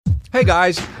Hey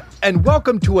guys, and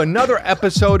welcome to another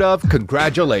episode of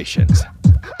Congratulations.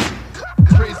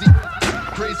 Crazy,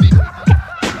 crazy,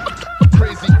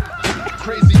 crazy,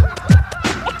 crazy.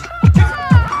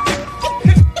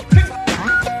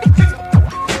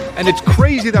 And it's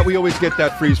crazy that we always get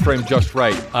that freeze frame just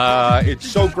right.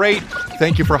 It's so great.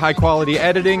 Thank you for high quality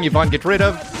editing. Yvonne, get rid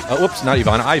of. Oops, not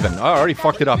Yvonne, Ivan. I already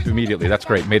fucked it up immediately. That's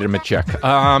great. Made him a check.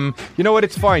 You know what?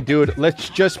 It's fine, dude. Let's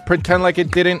just pretend like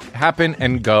it didn't happen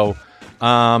and go.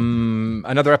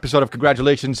 Another episode of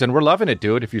Congratulations, and we're loving it,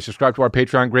 dude. If you subscribe to our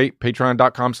Patreon, great.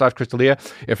 Patreon.com/Crystalia.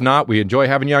 If not, we enjoy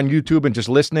having you on YouTube and just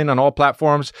listening on all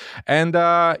platforms. And,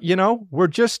 we're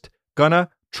just gonna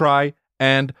try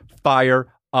and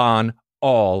fire on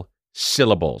all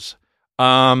syllables.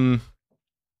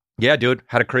 Yeah, dude,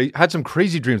 had some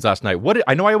crazy dreams last night.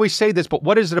 I know I always say this, but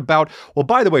what is it about? Well,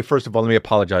 by the way, first of all, let me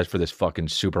apologize for this fucking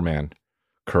Superman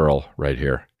curl right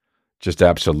here. Just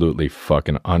absolutely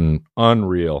fucking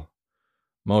unreal.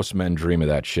 Most men dream of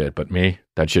that shit, but me,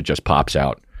 that shit just pops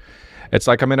out. It's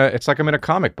like I'm in a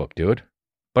comic book, dude.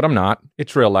 But I'm not.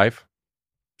 It's real life.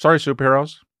 Sorry,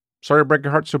 superheroes. Sorry to break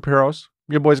your heart, superheroes.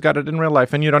 Your boys got it in real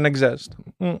life and you don't exist.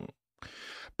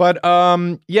 But,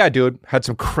 yeah, dude, had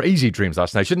some crazy dreams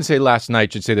last night. Shouldn't say last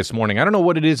night, should say this morning. I don't know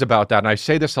what it is about that, and I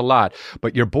say this a lot,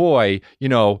 but your boy,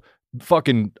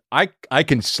 fucking, I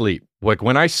can sleep. Like,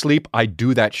 when I sleep, I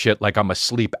do that shit like I'm a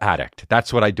sleep addict.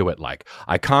 That's what I do it like.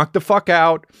 I conk the fuck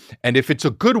out, and if it's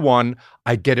a good one,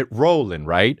 I get it rolling,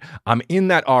 right? I'm in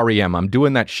that REM. I'm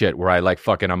doing that shit where I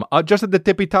I'm just at the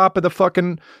tippy top of the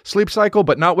fucking sleep cycle,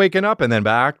 but not waking up, and then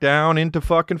back down into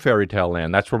fucking fairy tale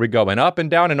land. That's where we go, and up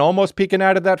and down and almost peeking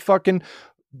out of that fucking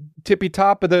tippy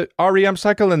top of the REM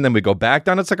cycle, and then we go back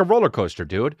down. It's like a roller coaster,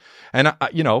 dude. And,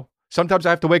 sometimes I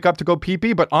have to wake up to go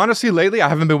pee-pee, but honestly, lately, I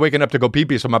haven't been waking up to go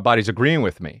pee-pee, so my body's agreeing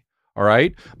with me, all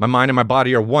right? My mind and my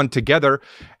body are one together,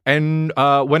 and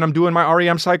when I'm doing my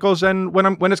REM cycles and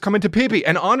when it's coming to pee-pee,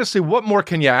 and honestly, what more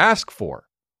can you ask for?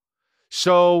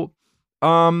 So,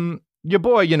 your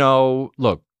boy,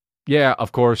 look, yeah,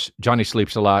 of course, Johnny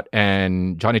sleeps a lot,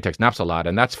 and Johnny takes naps a lot,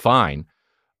 and that's fine,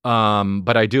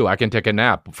 but I can take a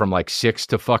nap from like 6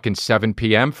 to fucking 7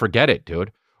 p.m., forget it,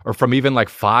 dude, or from even like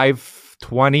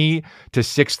 5:20 to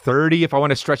 6:30. If I want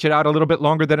to stretch it out a little bit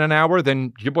longer than an hour,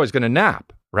 then your boy's going to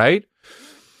nap, right?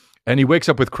 And he wakes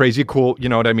up with crazy cool,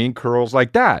 curls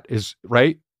like that is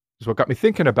what got me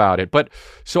thinking about it. But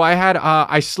so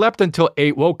I slept until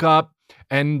 8, woke up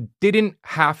and didn't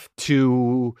have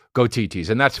to go TTs,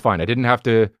 and that's fine. I didn't have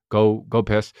to go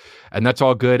piss, and that's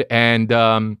all good. And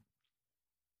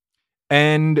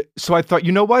so I thought,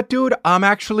 you know what, dude? I'm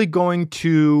actually going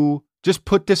to just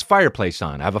put this fireplace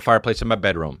on. I have a fireplace in my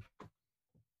bedroom.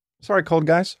 Sorry, cold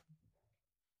guys.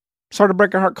 Sorry to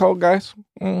break your heart, cold guys.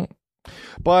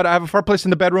 But I have a fireplace in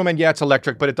the bedroom, and yeah, it's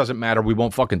electric, but it doesn't matter. We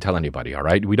won't fucking tell anybody, all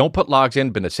right? We don't put logs in.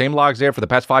 Been the same logs there for the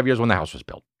past 5 years when the house was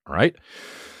built, all right?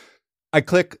 I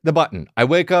click the button. I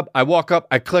wake up, I walk up,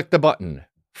 I click the button.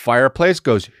 Fireplace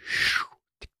goes,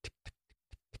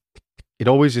 it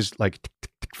always is like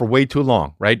for way too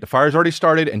long, right? The fire's already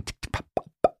started, and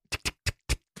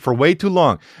for way too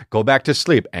long. Go back to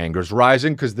sleep. Anger's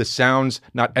rising because the sound's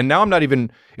not, and now it's not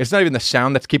even the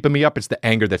sound that's keeping me up, it's the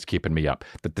anger that's keeping me up.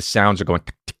 That the sounds are going,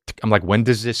 tick, tick, tick. I'm like, when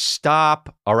does this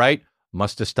stop? All right,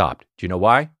 must have stopped. Do you know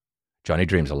why? Johnny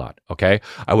dreams a lot, okay?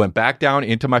 I went back down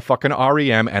into my fucking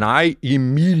REM, and I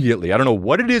immediately, I don't know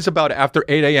what it is about after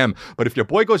 8 a.m., but if your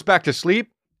boy goes back to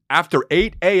sleep after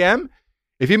 8 a.m.,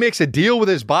 if he makes a deal with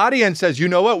his body and says, you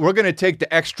know what, we're going to take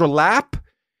the extra lap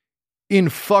in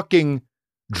fucking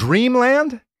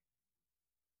Dreamland,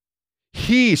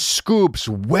 he scoops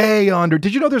way under.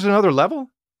 Did you know there's another level?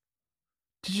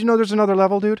 Did you know there's another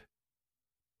level, dude?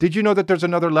 Did you know that there's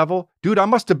another level? Dude, I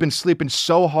must have been sleeping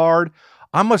so hard.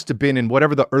 I must have been in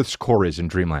whatever the Earth's core is in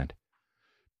Dreamland.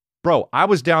 Bro, I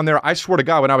was down there. I swear to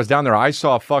God, when I was down there, I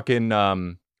saw fucking,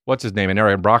 what's his name? And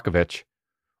Aaron Brockovich.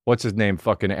 What's his name?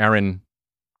 Fucking Aaron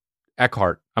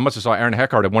Eckhart. I must have saw Aaron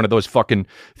Eckhart at one of those fucking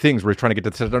things where he's trying to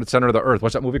get to the center of the Earth.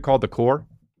 What's that movie called? The Core?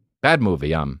 Bad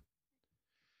movie.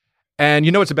 And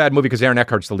you know it's a bad movie because Aaron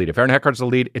Eckhart's the lead. If Aaron Eckhart's the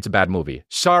lead, it's a bad movie.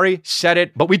 Sorry, said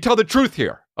it, but we tell the truth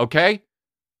here, okay?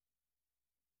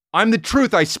 I'm the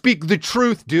truth. I speak the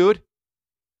truth, dude.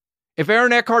 If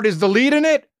Aaron Eckhart is the lead in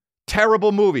it,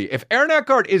 terrible movie. If Aaron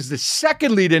Eckhart is the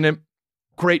second lead in it,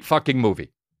 great fucking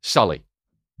movie. Sully.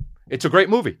 It's a great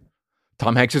movie.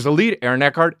 Tom Hanks is the lead. Aaron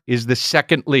Eckhart is the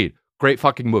second lead. Great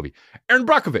fucking movie. Aaron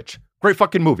Brockovich. Great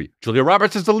fucking movie. Julia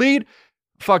Roberts is the lead.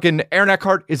 Fucking Aaron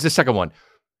Eckhart is the second one.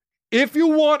 If you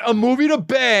want a movie to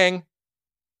bang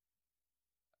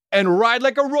and ride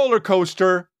like a roller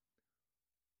coaster,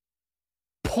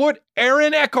 put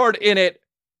Aaron Eckhart in it,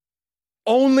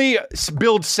 only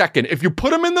build second. If you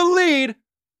put him in the lead,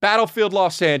 Battlefield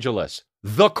Los Angeles,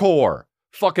 The Core,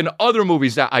 fucking other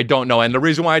movies that I don't know. And the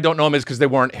reason why I don't know them is because they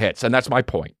weren't hits. And that's my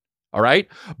point. All right?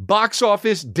 Box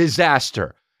office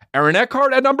disaster. Aaron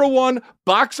Eckhart at number 1,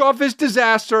 box office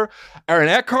disaster. Aaron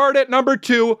Eckhart at number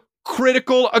 2,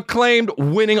 critical acclaimed,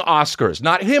 winning Oscars.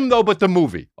 Not him though, but the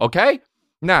movie. Okay?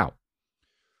 Now,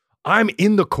 I'm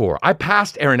in The Core. I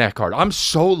passed Aaron Eckhart. I'm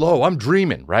so low. I'm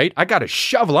dreaming, right? I got a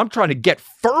shovel. I'm trying to get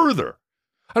further.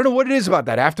 I don't know what it is about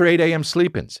that after 8 a.m.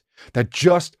 sleep-ins that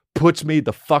just puts me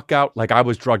the fuck out like I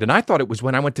was drugged. And I thought it was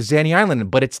when I went to Zany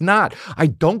Island, but it's not. I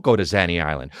don't go to Zany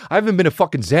Island. I haven't been to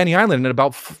fucking Zany Island in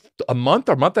about a month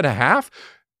or month and a half.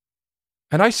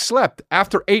 And I slept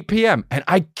after 8 p.m. and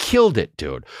I killed it,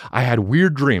 dude. I had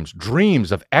weird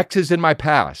dreams of exes in my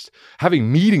past,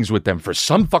 having meetings with them for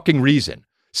some fucking reason.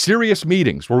 Serious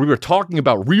meetings where we were talking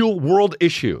about real world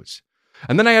issues.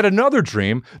 And then I had another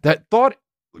dream that thought,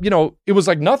 it was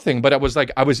like nothing, but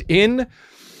I was in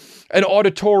an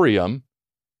auditorium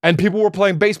and people were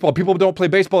playing baseball. People don't play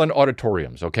baseball in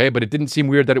auditoriums, okay? But it didn't seem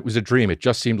weird that it was a dream. It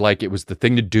just seemed like it was the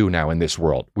thing to do now in this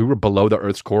world. We were below the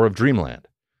Earth's core of dreamland,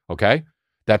 okay?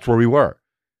 That's where we were.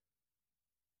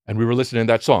 And we were listening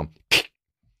to that song.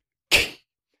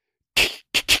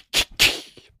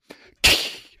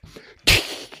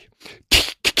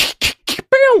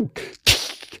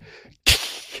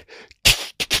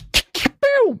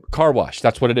 Car wash.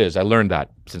 That's what it is. I learned that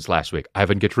since last week.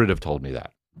 Ivan Get Rid of told me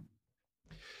that.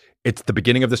 It's the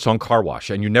beginning of the song Car Wash.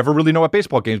 And you never really know at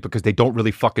baseball games because they don't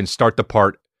really fucking start the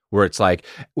part where it's like,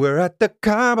 we're at the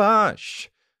car wash.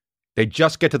 They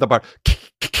just get to the part.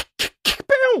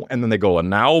 And then they go, and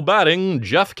now batting,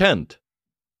 Jeff Kent,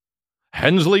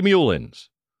 Hensley Mullins,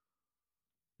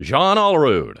 John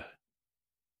Allrood,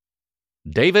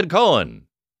 David Cohen,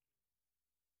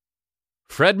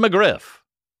 Fred McGriff,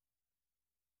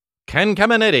 Ken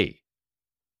Caminiti,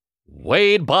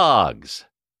 Wade Boggs,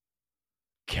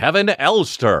 Kevin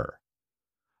Elster,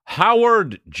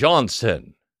 Howard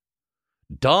Johnson,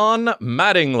 Don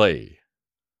Mattingly,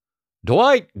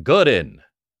 Dwight Gooden,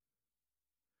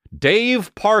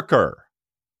 Dave Parker,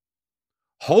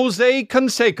 Jose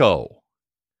Canseco,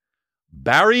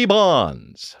 Barry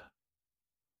Bonds,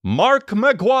 Mark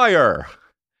McGuire,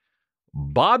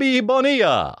 Bobby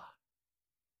Bonilla,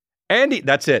 Andy.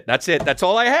 That's it. That's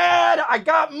all I had. I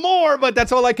got more, but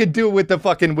that's all I could do with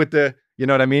the, you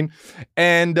know what I mean?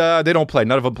 And they don't play.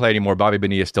 None of them play anymore. Bobby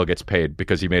Bonilla still gets paid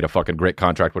because he made a fucking great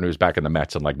contract when he was back in the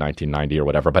Mets in like 1990 or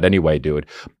whatever. But anyway, dude.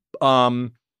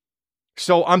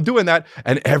 So I'm doing that,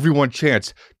 and everyone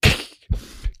chants.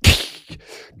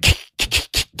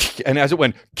 And as it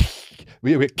went,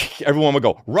 everyone would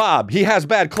go, Rob, he has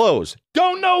bad clothes.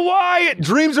 Don't know why.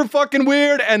 Dreams are fucking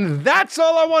weird, and that's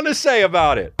all I want to say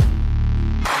about it.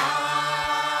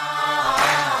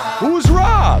 Who's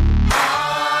Rob?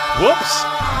 Whoops.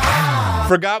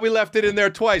 Forgot we left it in there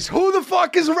twice. Who the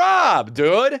fuck is Rob,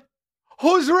 dude?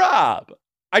 Who's Rob?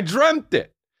 I dreamt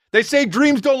it. They say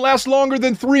dreams don't last longer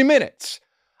than 3 minutes.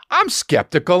 I'm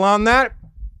skeptical on that.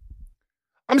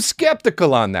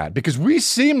 Because we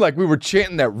seem like we were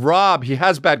chanting that Rob, he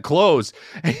has bad clothes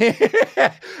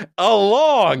a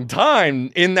long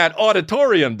time in that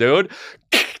auditorium, dude.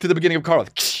 To the beginning of Carl.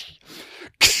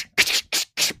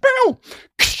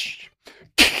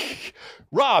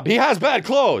 Rob, he has bad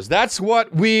clothes. That's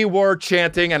what we were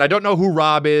chanting. And I don't know who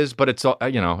Rob is, but it's all,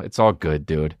 it's all good,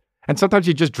 dude. And sometimes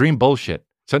you just dream bullshit.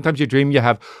 Sometimes you dream you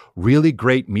have really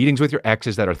great meetings with your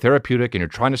exes that are therapeutic and you're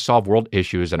trying to solve world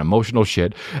issues and emotional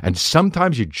shit. And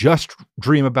sometimes you just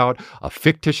dream about a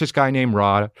fictitious guy named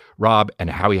Rob and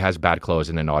how he has bad clothes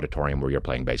in an auditorium where you're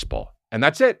playing baseball. And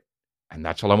that's it. And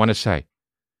that's all I want to say.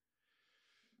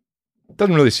 It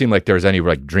doesn't really seem like there's any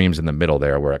like dreams in the middle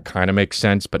there where it kind of makes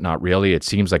sense, but not really. It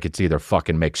seems like it's either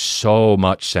fucking makes so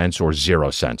much sense or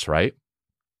 0 sense, right?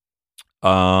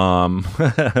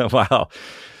 Wow.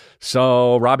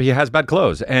 So Robbie has bad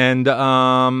clothes, and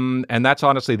that's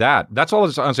honestly that. That's all.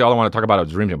 Honestly, all I want to talk about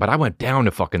is Dreamland. But I went down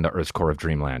to fucking the Earth's core of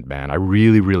Dreamland, man. I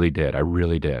really, really did. I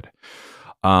really did.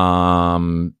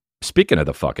 Speaking of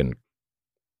the fucking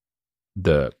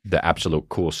the absolute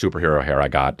cool superhero hair I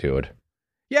got, dude.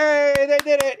 Yay! They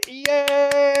did it!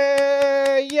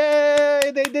 Yay!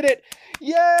 Yay! They did it!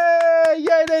 Yay!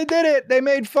 Yay! They did it! They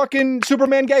made fucking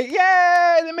Superman gay!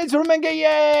 Yay! They made Superman gay!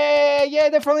 Yay! Yay!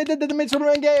 They finally did it! They made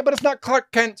Superman gay, but it's not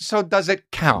Clark Kent, so does it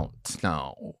count?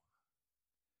 No.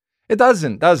 It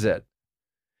doesn't, does it?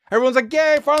 Everyone's like,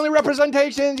 yay! Finally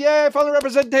representations! Yay! Finally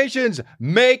representations!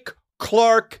 Make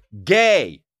Clark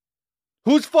gay!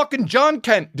 Who's fucking John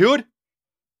Kent, dude?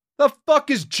 The fuck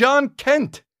is John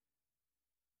Kent?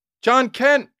 John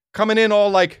Kent coming in all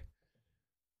like,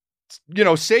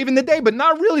 saving the day, but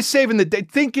not really saving the day.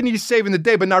 Thinking he's saving the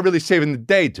day, but not really saving the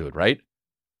day, dude, right?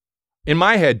 In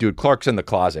my head, dude, Clark's in the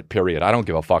closet, period. I don't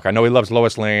give a fuck. I know he loves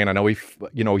Lois Lane. I know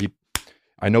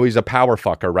I know he's a power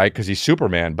fucker, right? Because he's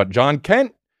Superman. But John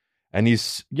Kent, and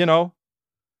he's, and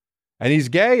he's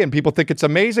gay, and people think it's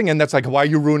amazing, and that's like, why are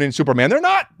you ruining Superman? They're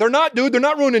not, dude. They're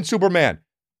not ruining Superman.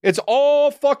 It's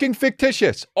all fucking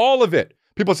fictitious. All of it.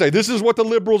 People say, this is what the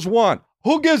liberals want.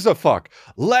 Who gives a fuck?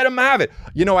 Let them have it.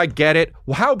 I get it.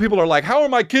 How people are like, how are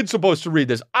my kids supposed to read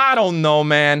this? I don't know,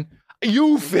 man.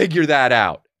 You figure that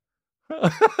out.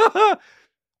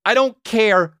 I don't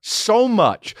care so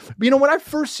much. When I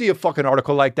first see a fucking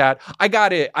article like that, I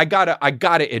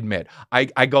gotta admit,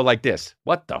 I go like this.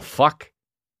 What the fuck?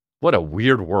 What a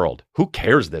weird world. Who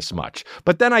cares this much?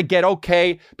 But then I get,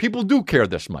 okay, people do care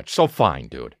this much. So fine,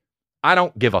 dude. I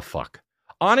don't give a fuck.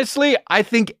 Honestly, I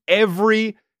think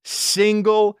every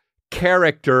single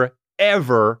character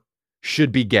ever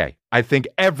should be gay. I think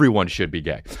everyone should be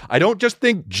gay. I don't just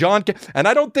think John Kent, and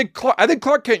I think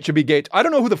Clark Kent should be gay. I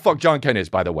don't know who the fuck John Kent is,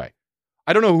 by the way.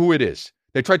 I don't know who it is.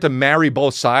 They tried to marry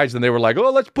both sides, and they were like,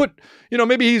 oh, let's put,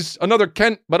 maybe he's another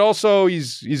Kent, but also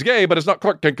he's gay, but it's not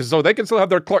Clark Kent, because so they can still have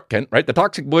their Clark Kent, right? The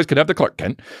toxic boys can have the Clark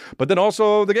Kent, but then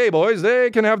also the gay boys, they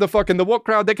can have the woke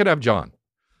crowd, they can have John.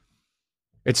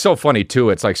 It's so funny, too.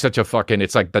 It's like such a fucking,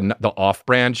 it's like the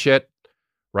off-brand shit.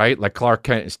 Right? Like Clark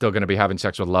Kent is still going to be having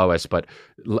sex with Lois, but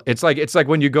it's like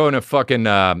when you go in a fucking,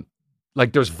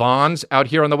 like there's Vons out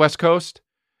here on the West Coast,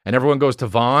 and everyone goes to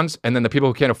Vons, and then the people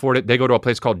who can't afford it, they go to a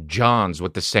place called John's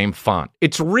with the same font.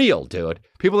 It's real, dude.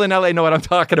 People in LA know what I'm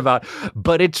talking about,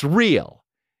 but it's real.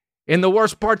 In the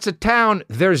worst parts of town,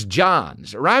 there's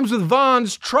John's. It rhymes with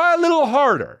Vons. Try a little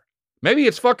harder. Maybe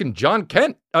it's fucking John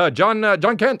Kent.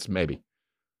 John Kent's, maybe.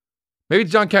 Maybe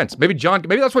it's John Kent's. Maybe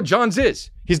that's what John's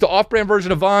is. He's the off-brand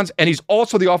version of Vons, and he's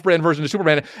also the off-brand version of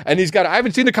Superman. And I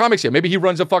haven't seen the comics yet. Maybe he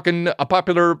runs a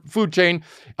popular food chain,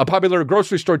 a popular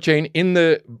grocery store chain in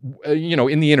the,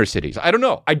 in the inner cities. I don't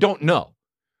know.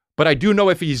 But I do know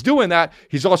if he's doing that,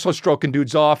 he's also stroking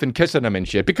dudes off and kissing them and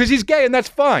shit because he's gay, and that's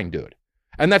fine, dude.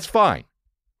 And that's fine.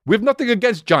 We have nothing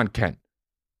against John Kent.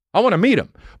 I want to meet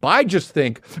him. But I just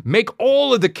think make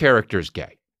all of the characters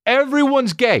gay.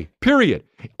 Everyone's gay, period.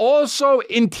 Also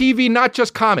in TV, not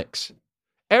just comics.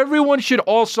 Everyone should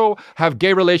also have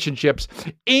gay relationships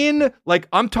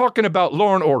I'm talking about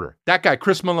Law and Order. That guy,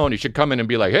 Chris Maloney, should come in and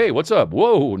be like, hey, what's up?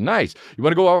 Whoa, nice. You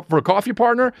want to go out for a coffee,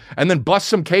 partner? And then bust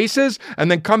some cases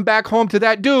and then come back home to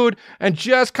that dude and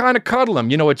just kind of cuddle him.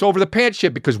 It's over the pants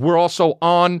shit because we're also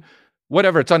on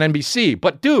whatever, it's on NBC.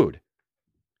 But dude,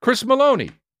 Chris Maloney,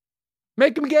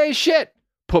 make him gay as shit.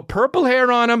 Put purple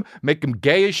hair on him, make him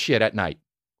gay as shit at night,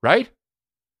 right?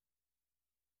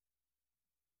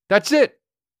 That's it.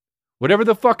 Whatever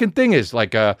the fucking thing is,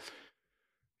 like, Happy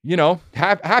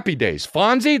Days.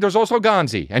 Fonzie, there's also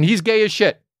Gonzi, and he's gay as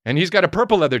shit, and he's got a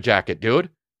purple leather jacket, dude,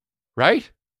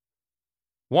 right?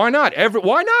 Why not?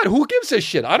 Why not? Who gives a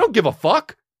shit? I don't give a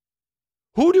fuck.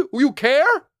 Do you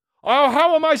care? Oh,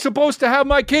 how am I supposed to have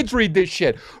my kids read this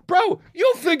shit? Bro,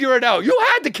 you'll figure it out. You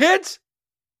had the kids.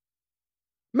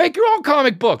 Make your own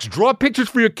comic books. Draw pictures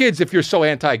for your kids if you're so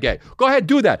anti-gay. Go ahead,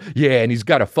 do that. Yeah, and he's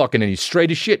got and he's straight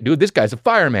as shit, dude. This guy's a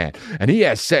fireman. And he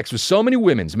has sex with so many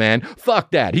women's, man.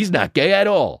 Fuck that. He's not gay at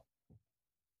all.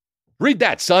 Read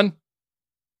that, son.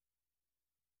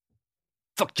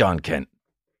 Fuck John Kent.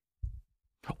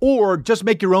 Or just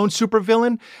make your own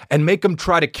supervillain and make him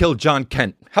try to kill John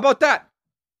Kent. How about that?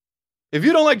 If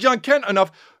you don't like John Kent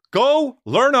enough, go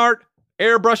learn art,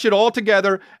 airbrush it all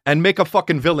together, and make a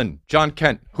fucking villain. John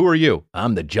Kent, who are you?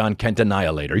 I'm the John Kent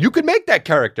Annihilator. You could make that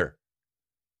character.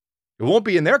 It won't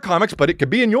be in their comics, but it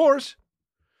could be in yours.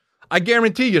 I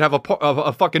guarantee you'd have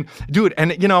a fucking... Dude,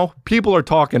 and, people are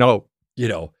talking,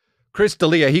 Chris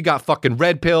D'Elia, he got fucking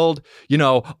red-pilled,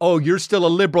 you're still a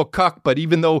liberal cuck, but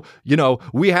even though,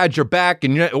 we had your back,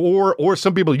 and or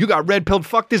some people, you got red-pilled,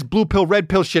 fuck this blue pill, red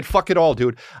pill shit, fuck it all,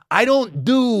 dude. I don't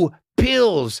do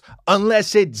pills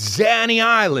unless it's Zanny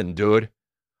Island, dude.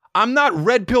 I'm not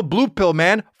red pill, blue pill,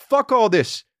 man. Fuck all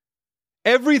this.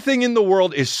 Everything in the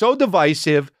world is so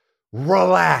divisive.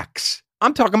 Relax.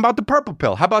 I'm talking about the purple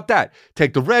pill. How about that?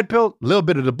 Take the red pill, a little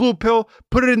bit of the blue pill,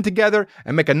 put it in together,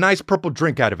 and make a nice purple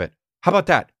drink out of it. How about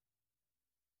that?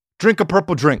 Drink a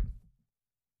purple drink.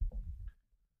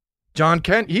 John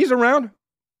Kent, he's around.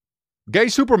 Gay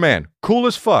Superman, cool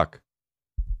as fuck.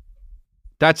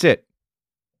 That's it.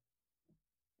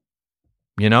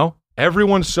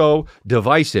 Everyone's so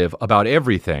divisive about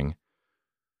everything.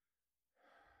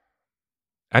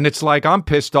 And it's like, I'm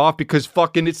pissed off because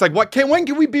fucking, it's like, when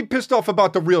can we be pissed off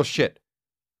about the real shit?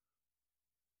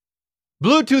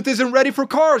 Bluetooth isn't ready for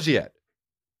cars yet.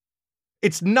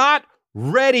 It's not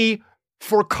ready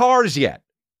for cars yet.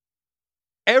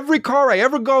 Every car I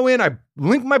ever go in, I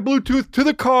link my Bluetooth to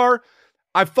the car.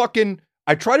 I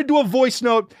try to do a voice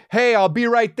note. Hey, I'll be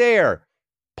right there.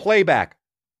 Playback.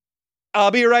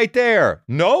 I'll be right there.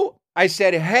 No, I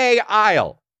said, hey,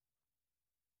 I'll.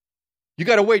 You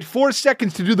got to wait 4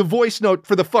 seconds to do the voice note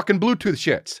for the fucking Bluetooth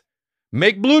shits.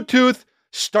 Make Bluetooth,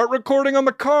 start recording on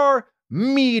the car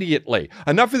immediately.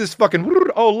 Enough of this fucking,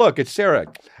 oh, look, it's Sarah.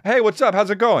 Hey, what's up?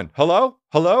 How's it going? Hello?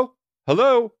 Hello?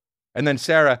 Hello? And then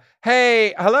Sarah,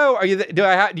 hey, hello? Are you,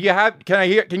 can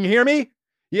you hear me?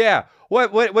 Yeah.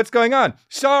 What's going on?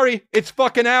 Sorry, it's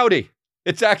fucking Audi.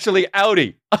 It's actually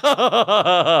Audi.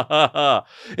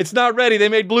 It's not ready. They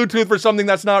made Bluetooth for something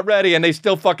that's not ready and they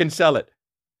still fucking sell it.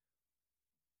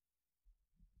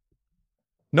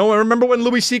 No, remember when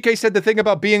Louis C.K. said the thing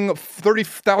about being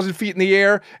 30,000 feet in the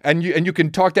air and you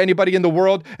can talk to anybody in the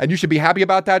world and you should be happy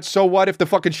about that? So what if the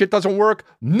fucking shit doesn't work?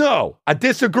 No, I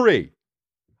disagree.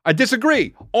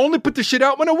 Only put the shit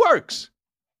out when it works.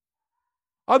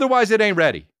 Otherwise, it ain't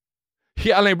ready.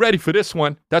 Yeah, I ain't ready for this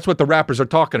one. That's what the rappers are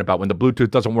talking about when the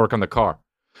Bluetooth doesn't work on the car.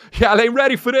 Yeah, I ain't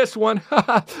ready for this one.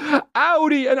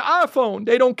 Audi and iPhone,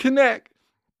 they don't connect.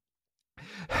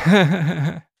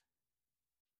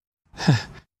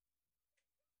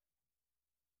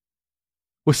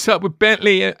 What's up with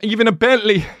Bentley? Even a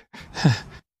Bentley.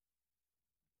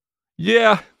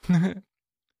 Yeah.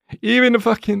 Even the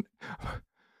fucking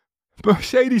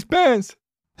Mercedes-Benz.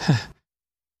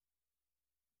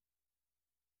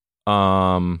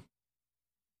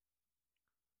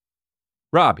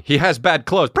 Rob, he has bad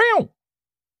clothes.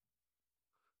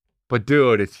 But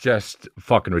dude, it's just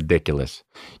fucking ridiculous.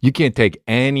 You can't take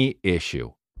any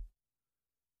issue.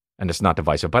 And it's not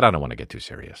divisive, but I don't want to get too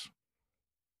serious.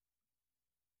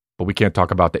 But we can't talk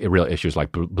about the real issues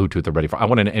like Bluetooth are ready for. I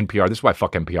want an NPR. This is why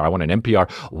fuck NPR. I want an NPR.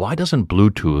 Why doesn't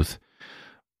Bluetooth,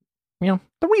 the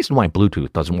reason why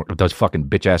Bluetooth doesn't work, does fucking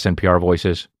bitch-ass NPR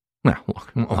voices? No,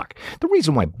 look. The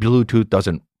reason why Bluetooth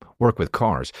doesn't work with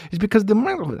cars is because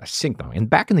and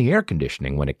back in the air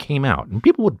conditioning when it came out, and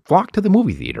people would flock to the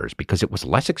movie theaters because it was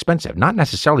less expensive. Not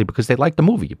necessarily because they liked the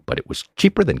movie, but it was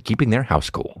cheaper than keeping their house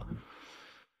cool.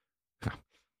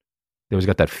 They always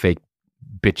got that fake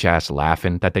bitch ass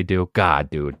laughing that they do. God,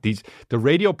 dude, the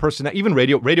radio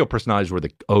personalities were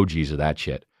the OGs of that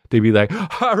shit. They'd be like,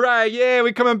 all right, yeah,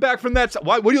 we coming back from that.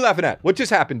 What are you laughing at? What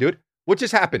just happened, dude? What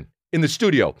just happened in the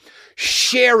studio?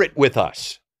 Share it with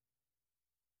us.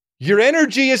 Your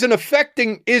energy isn't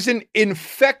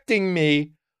infecting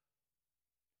me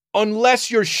unless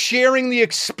you're sharing the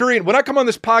experience. When I come on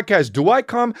this podcast, do I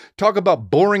come talk about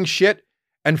boring shit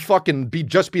and fucking be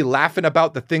laughing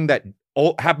about the thing that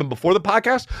all happened before the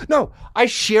podcast? No, I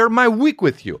share my week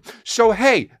with you. So,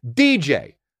 hey,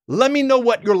 DJ, let me know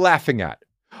what you're laughing at.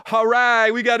 All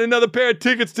right, we got another pair of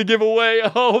tickets to give away.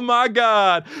 Oh my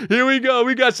God. Here we go.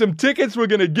 We got some tickets. We're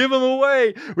going to give them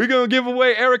away. We're going to give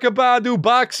away Erykah Badu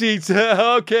box seats.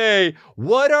 Okay.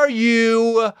 What are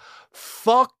you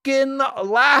fucking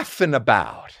laughing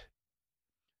about?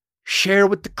 Share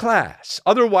with the class.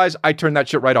 Otherwise, I turn that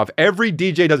shit right off. Every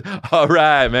DJ does. All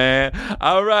right, man.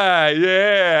 All right.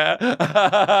 Yeah.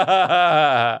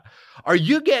 Are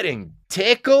you getting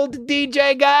tickled,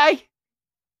 DJ guy?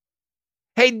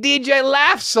 Hey, DJ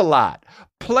laughs a lot.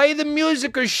 Play the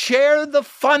music or share the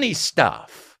funny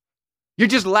stuff. You're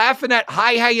just laughing at,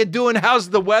 hi, how you doing? How's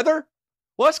the weather?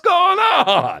 What's going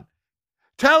on?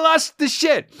 Tell us the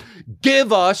shit.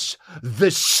 Give us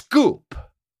the scoop.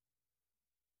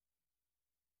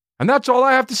 And that's all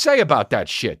I have to say about that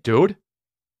shit, dude.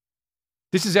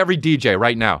 This is every DJ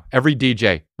right now. Every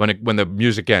DJ when the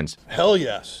music ends. Hell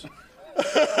yes.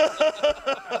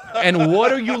 And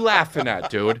what are you laughing at,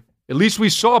 dude? At least we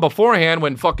saw beforehand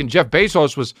when fucking Jeff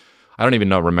Bezos was, I don't even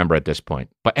remember at this point.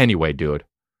 But anyway, dude.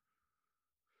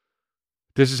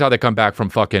 This is how they come back from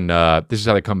fucking, this is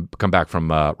how they come back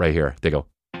from right here. They go,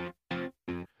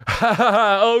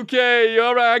 okay,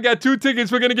 all right, I got 2 tickets.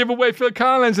 We're going to give away. Phil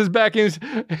Collins is back in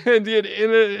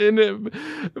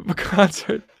a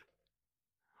concert.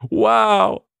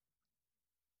 Wow.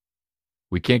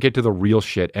 We can't get to the real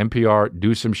shit. NPR,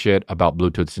 do some shit about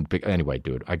Bluetooth. Anyway,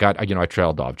 dude, I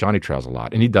trailed off. Johnny trails a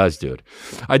lot, and he does, dude.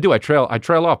 I do. I trail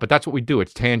off, but that's what we do.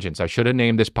 It's tangents. I should have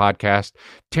named this podcast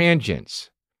Tangents.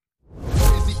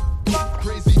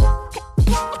 Crazy.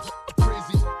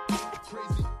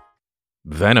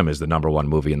 Venom is the #1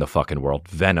 movie in the fucking world.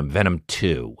 Venom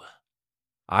 2.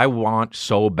 I want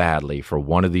so badly for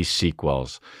one of these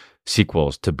sequels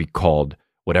to be called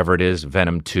whatever it is,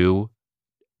 Venom 2,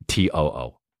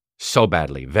 TOO. So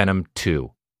badly. Venom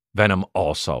 2. Venom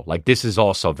also. Like, this is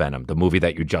also Venom, the movie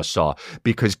that you just saw.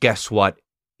 Because guess what?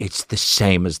 It's the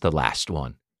same as the last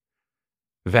one.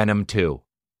 Venom 2.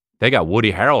 They got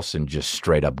Woody Harrelson just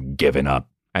straight up giving up.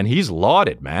 And he's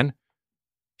lauded, man.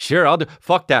 Sure, I'll do.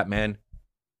 Fuck that, man.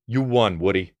 You won,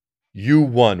 Woody. You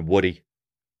won, Woody.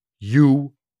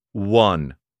 You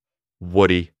won,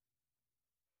 Woody.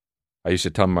 I used to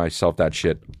tell myself that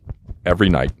shit every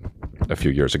night a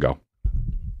few years ago.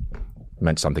 It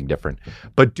meant something different.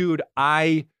 But dude,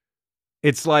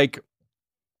 it's like,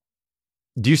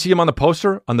 do you see him on the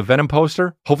poster, on the Venom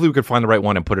poster? Hopefully we could find the right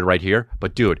one and put it right here.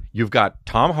 But dude, you've got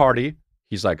Tom Hardy.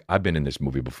 He's like, I've been in this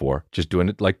movie before, just doing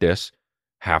it like this.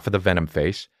 Half of the Venom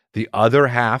face. The other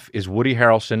half is Woody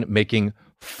Harrelson making,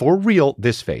 for real,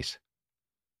 this face.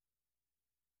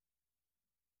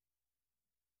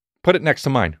 Put it next to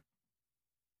mine.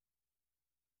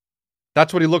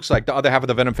 That's what he looks like, the other half of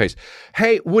the Venom face.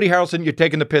 Hey, Woody Harrelson, you're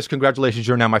taking the piss. Congratulations,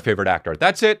 you're now my favorite actor.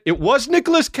 That's it. It was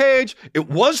Nicolas Cage. It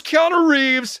was Keanu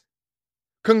Reeves.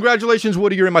 Congratulations,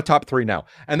 Woody, you're in my top 3 now.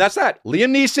 And that's that.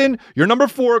 Liam Neeson, you're number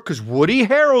 4 because Woody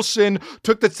Harrelson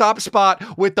took the top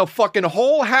spot with the fucking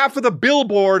whole half of the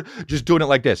billboard just doing it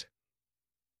like this.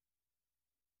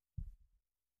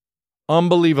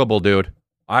 Unbelievable, dude.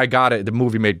 I got it. The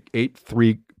movie made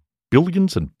 83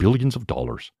 billions and billions of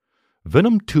dollars.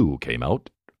 Venom 2 came out,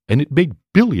 and it made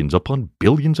billions upon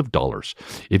billions of dollars.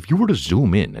 If you were to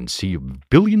zoom in and see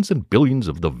billions and billions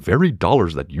of the very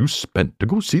dollars that you spent to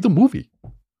go see the movie.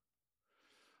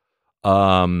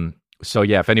 So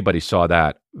yeah, if anybody saw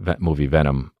that movie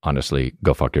Venom, honestly,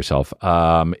 go fuck yourself.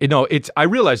 I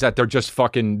realize that they're just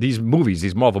fucking, these movies,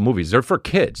 these Marvel movies, they're for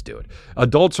kids, dude.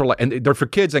 Adults are like, and they're for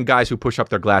kids and guys who push up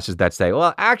their glasses that say,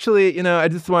 well, actually, I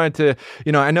just wanted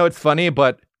to, I know it's funny,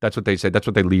 but that's what they say. That's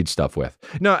what they lead stuff with.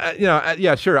 No,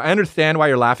 yeah, sure. I understand why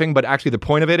you're laughing, but actually the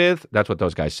point of it is that's what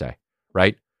those guys say,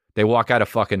 right? They walk out of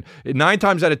fucking 9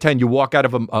 times out of 10. You walk out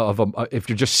of if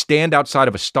you just stand outside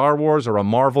of a Star Wars or a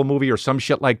Marvel movie or some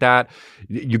shit like that,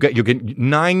 you get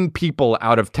 9 people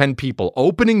out of 10 people.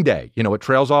 Opening day, it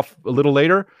trails off a little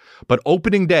later, but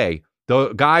opening day,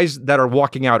 the guys that are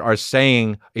walking out are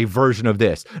saying a version of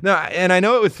this. Now, and I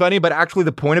know it was funny, but actually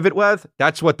the point of it was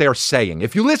that's what they're saying.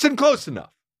 If you listen close enough.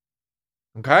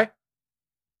 Okay,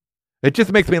 it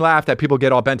just makes me laugh that people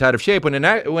get all bent out of shape when in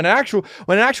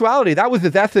actuality that was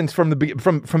his essence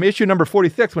from issue number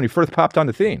 46 when he first popped on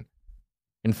the scene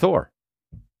in Thor.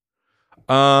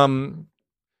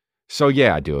 So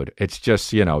yeah, dude, it's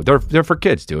just they're for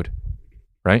kids, dude,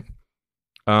 right?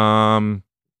 A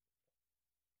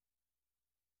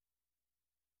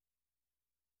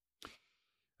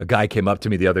guy came up to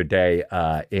me the other day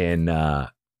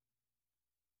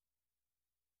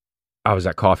I was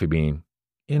at Coffee Bean,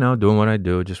 doing what I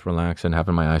do, just relaxing,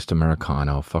 having my iced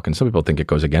Americano. Fucking some people think it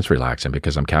goes against relaxing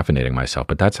because I'm caffeinating myself,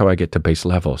 but that's how I get to base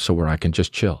level, so where I can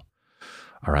just chill.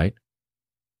 All right?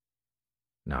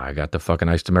 Now I got the fucking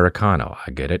iced Americano.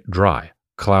 I get it dry.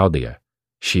 Claudia,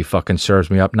 she fucking serves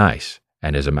me up nice.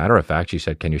 And as a matter of fact, she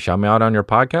said, can you shout me out on your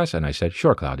podcast? And I said,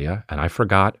 sure, Claudia. And I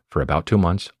forgot for about 2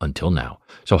 months until now.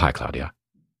 So hi, Claudia.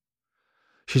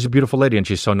 She's a beautiful lady and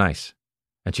she's so nice.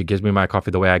 And she gives me my coffee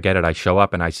the way I get it. I show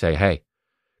up and I say, hey,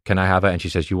 can I have it? And she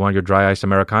says, you want your dry ice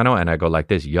Americano? And I go like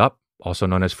this, yup, also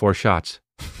known as 4 shots.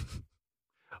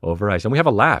 Over ice. And we have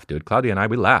a laugh, dude. Claudia and I,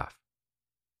 we laugh.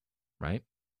 Right?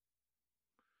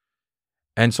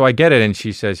 And so I get it. And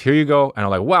she says, here you go. And I'm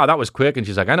like, wow, that was quick. And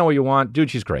she's like, I know what you want. Dude,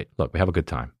 she's great. Look, we have a good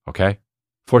time. Okay?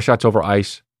 4 shots over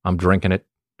ice. I'm drinking it.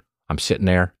 I'm sitting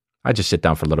there. I just sit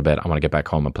down for a little bit. I want to get back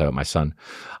home and play with my son.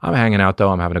 I'm hanging out,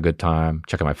 though. I'm having a good time.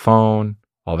 Checking my phone.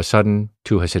 All of a sudden,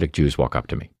 2 Hasidic Jews walk up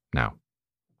to me. Now,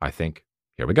 I think,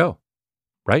 here we go.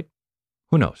 Right?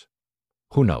 Who knows?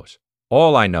 Who knows?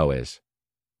 All I know is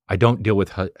I don't deal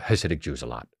with Hasidic Jews a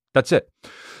lot. That's it.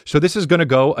 So this is going to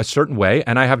go a certain way,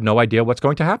 and I have no idea what's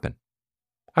going to happen.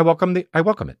 I welcome it. I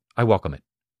welcome it.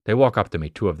 They walk up to me,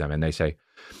 2 of them, and they say,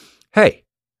 hey.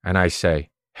 And I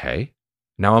say, hey.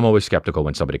 Now I'm always skeptical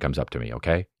when somebody comes up to me,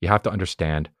 okay? You have to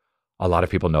understand, a lot of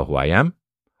people know who I am.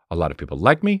 A lot of people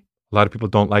like me. A lot of people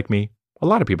don't like me. A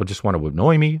lot of people just want to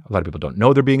annoy me. A lot of people don't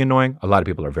know they're being annoying. A lot of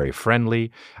people are very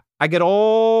friendly. I get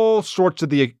all sorts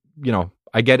of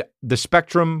I get the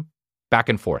spectrum back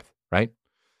and forth, right?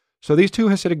 So these 2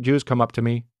 Hasidic Jews come up to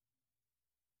me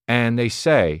and they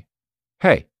say,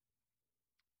 hey,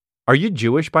 are you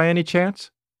Jewish by any chance?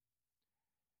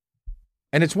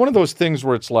 And it's one of those things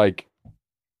where it's like,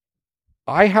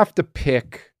 I have to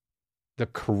pick the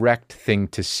correct thing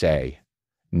to say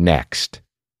next.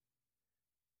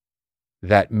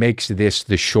 that makes this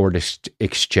the shortest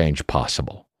exchange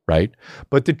possible, right?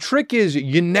 But the trick is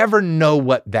you never know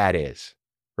what that is,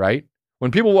 right?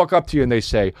 When people walk up to you and they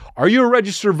say, "Are you a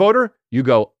registered voter?" You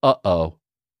go, "Uh-oh."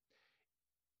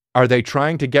 Are they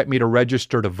trying to get me to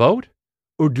register to vote?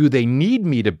 Or do they need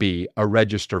me to be a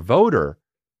registered voter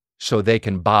so they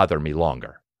can bother me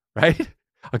longer, right?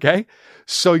 Okay?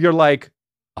 So you're like,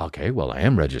 okay, well, I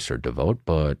am registered to vote,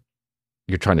 but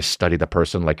you're trying to study the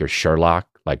person like you're Sherlock,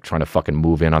 like trying to fucking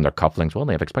move in on their cufflinks. Well,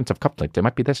 they have expensive cufflinks. They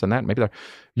might be this and that. Maybe they're...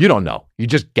 You don't know. You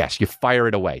just guess. You fire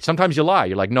it away. Sometimes you lie.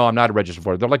 You're like, no, I'm not a registered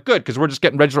voter. They're like, good, because we're just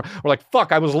getting registered. We're like,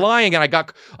 fuck, I was lying and I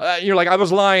got... you're like, I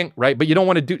was lying, right? But you don't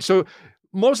want to do... So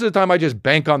most of the time I just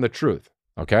bank on the truth,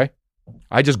 okay?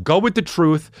 I just go with the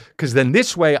truth because then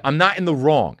this way I'm not in the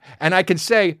wrong. And I can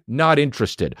say, not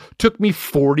interested. Took me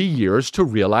 40 years to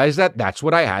realize that that's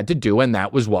what I had to do and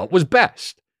that was what was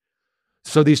best.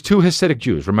 So these two Hasidic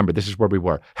Jews, remember, this is where we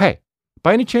were. Hey,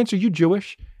 by any chance, are you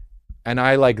Jewish? And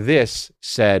I, like this,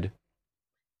 said,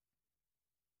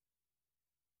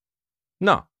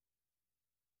 no.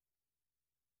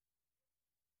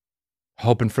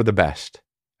 Hoping for the best.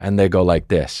 And they go like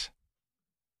this.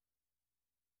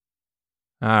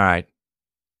 All right.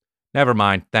 Never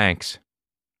mind. Thanks.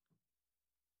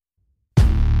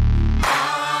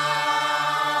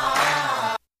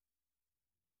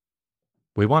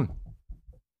 We won.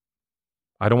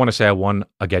 I don't want to say I won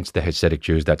against the Hasidic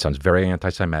Jews. That sounds very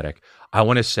anti-Semitic. I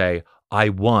want to say I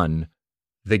won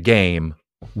the game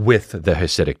with the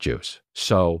Hasidic Jews.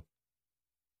 So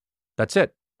that's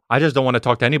it. I just don't want to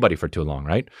talk to anybody for too long,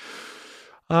 right?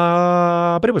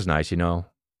 But it was nice, you know.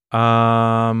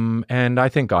 And I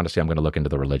think, honestly, I'm going to look into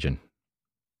the religion.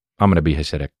 I'm going to be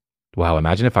Hasidic. Wow,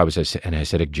 imagine if I was an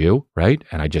Hasidic Jew, right?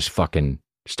 And I just fucking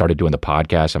started doing the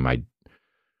podcast and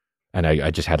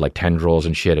I just had like tendrils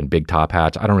and shit and big top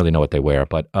hats. I don't really know what they wear,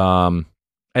 but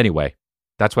anyway,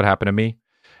 that's what happened to me.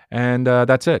 And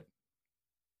that's it.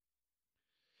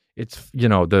 It's, you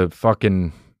know, the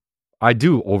fucking... I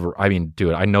mean,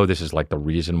 dude, I know this is like the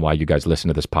reason why you guys listen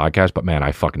to this podcast, but man,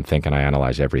 I fucking think and I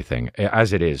analyze everything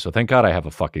as it is. So thank God I have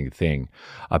a fucking thing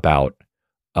about,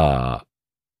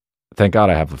 thank God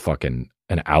I have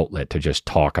an outlet to just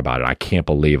talk about it. I can't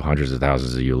believe hundreds of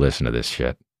thousands of you listen to this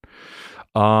shit.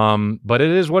 But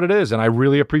it is what it is. And I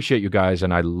really appreciate you guys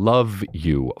and I love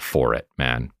you for it,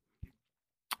 man.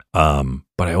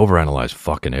 But I overanalyze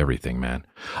fucking everything, man.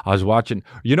 I was watching,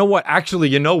 you know what,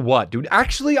 dude?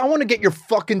 Actually, I want to get your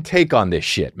fucking take on this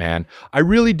shit, man. I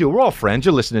really do. We're all friends.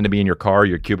 You're listening to me in your car,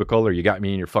 your cubicle, or you got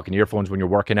me in your fucking earphones when you're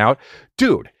working out.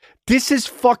 Dude, this is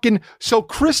fucking, so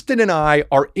Kristen and I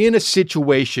are in a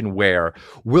situation where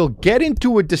we'll get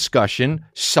into a discussion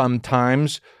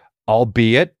sometimes,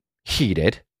 albeit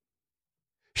heated.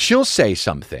 She'll say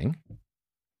something.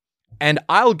 And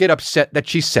I'll get upset that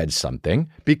she said something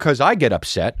because I get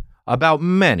upset about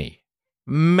many,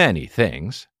 many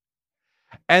things.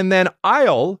 And then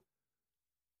I'll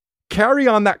carry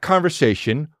on that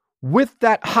conversation with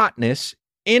that hotness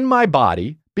in my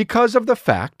body because of the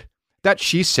fact that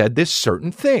she said this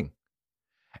certain thing.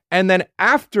 And then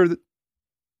after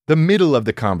the middle of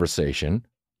the conversation,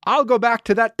 I'll go back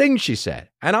to that thing she said.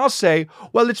 And I'll say,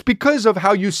 well, it's because of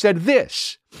how you said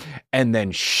this. And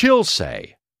then she'll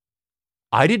say,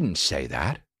 I didn't say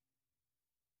that.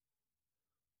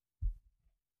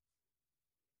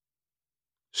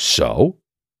 So,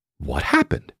 what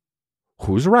happened?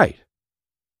 Who's right?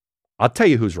 I'll tell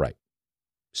you who's right.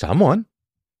 Someone.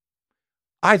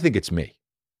 I think it's me.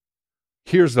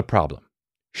 Here's the problem.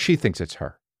 She thinks it's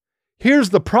her.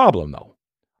 Here's the problem, though.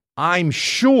 I'm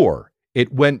sure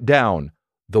it went down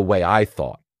the way I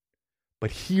thought.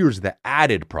 But here's the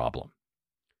added problem.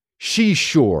 She's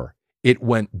sure it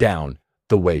went down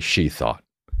the way she thought.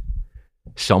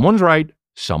 Someone's right,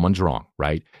 someone's wrong,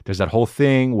 right? There's that whole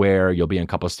thing where you'll be in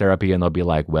couples therapy and they'll be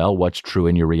like, well, what's true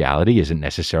in your reality isn't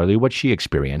necessarily what she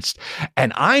experienced.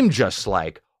 And I'm just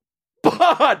like,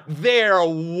 but they're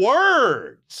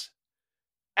words.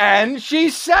 And she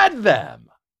said them.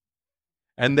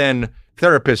 And then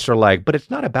therapists are like, but it's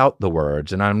not about the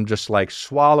words. And I'm just like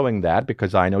swallowing that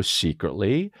because I know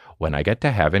secretly when I get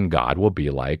to heaven, God will be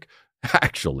like,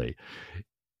 actually,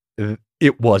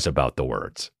 it was about the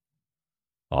words.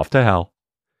 Off to hell.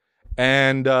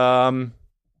 And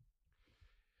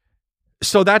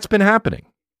so that's been happening.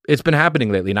 It's been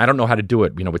happening lately, and I don't know how to do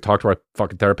it. You know, we talk to our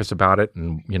fucking therapist about it,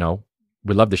 and, you know,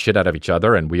 we love the shit out of each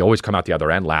other, and we always come out the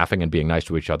other end laughing and being nice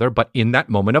to each other. But in that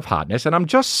moment of hotness, and I'm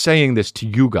just saying this to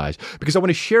you guys because I want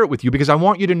to share it with you because I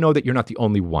want you to know that you're not the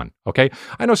only one, okay?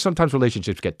 I know sometimes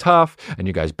relationships get tough, and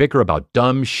you guys bicker about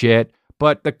dumb shit,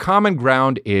 but the common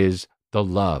ground is the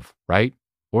love, right?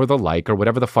 or the like or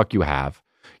whatever the fuck you have.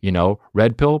 You know,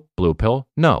 red pill, blue pill.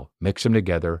 No, mix them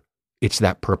together. It's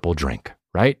that purple drink,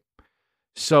 right?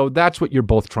 So that's what you're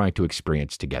both trying to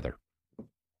experience together.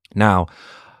 Now,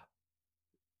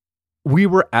 we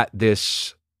were at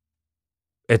this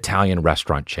Italian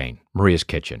restaurant chain, Maria's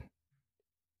Kitchen.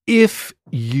 If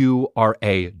you are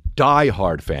a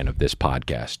diehard fan of this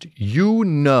podcast, you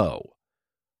know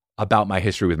about my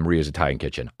history with Maria's Italian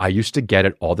Kitchen. I used to get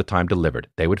it all the time delivered.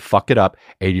 They would fuck it up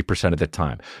 80% of the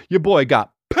time. Your boy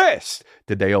got pissed.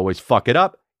 Did they always fuck it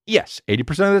up? Yes.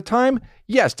 80% of the time?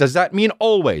 Yes. Does that mean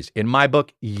always? In my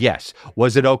book, yes.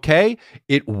 Was it okay?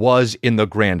 It was in the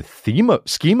grand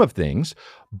scheme of things,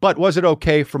 but was it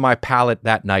okay for my palate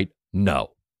that night?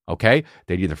 No. Okay?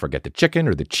 They'd either forget the chicken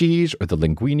or the cheese or the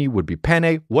linguine would be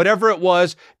penne. Whatever it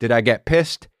was, did I get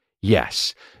pissed?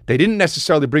 Yes. They didn't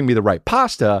necessarily bring me the right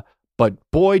pasta, but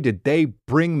boy, did they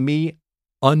bring me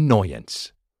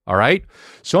annoyance. All right?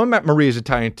 So I'm at Maria's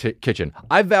Italian Kitchen.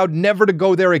 I vowed never to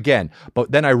go there again,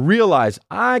 but then I realized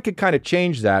I could kind of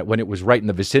change that when it was right in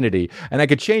the vicinity, and I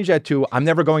could change that to I'm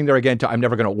never going there again to I'm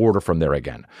never going to order from there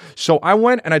again. So I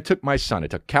went and I took my son. I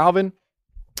took Calvin.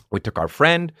 We took our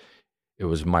friend. It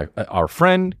was our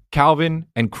friend, Calvin,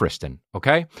 and Kristen,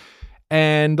 okay?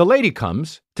 And the lady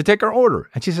comes to take our order,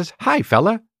 and she says, "Hi,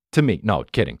 fella," to me. No,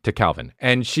 kidding, to Calvin.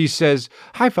 And she says,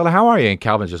 "Hi, fella, how are you?" And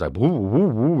Calvin's just like, woo, woo,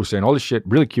 woo, saying all this shit,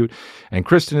 really cute. And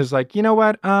Kristen is like, "You know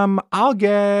what? I'll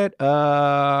get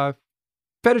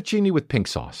fettuccine with pink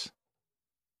sauce."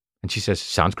 And she says,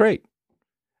 "Sounds great."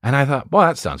 And I thought, well,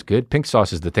 that sounds good. Pink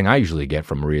sauce is the thing I usually get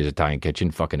from Maria's Italian Kitchen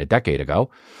fucking a decade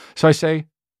ago. So I say,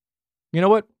 "You know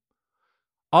what?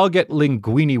 I'll get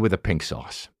linguine with a pink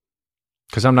sauce."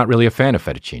 Because I'm not really a fan of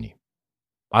fettuccine.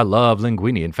 I love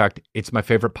linguine. In fact, it's my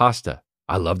favorite pasta.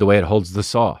 I love the way it holds the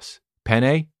sauce.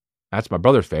 Penne, that's my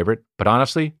brother's favorite. But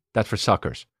honestly, that's for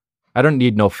suckers. I don't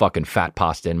need no fucking fat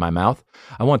pasta in my mouth.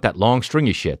 I want that long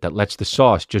stringy shit that lets the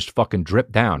sauce just fucking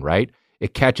drip down, right?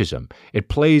 It catches them. It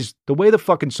plays, the way the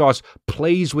fucking sauce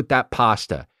plays with that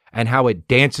pasta and how it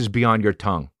dances beyond your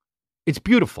tongue. It's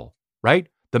beautiful, right?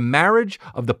 The marriage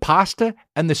of the pasta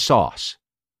and the sauce.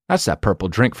 That's that purple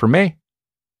drink for me.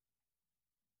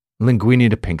 Linguine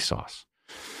to pink sauce.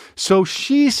 So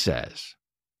she says,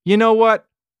 "You know what?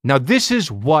 Now this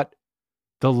is what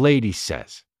the lady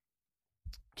says.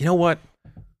 You know what?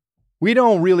 We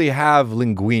don't really have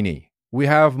linguine. We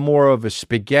have more of a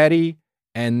spaghetti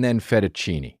and then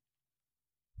fettuccine."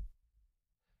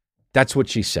 That's what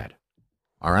she said.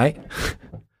 All right?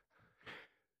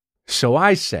 So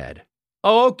I said,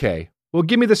 "Oh, okay. Well,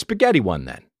 give me the spaghetti one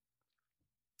then."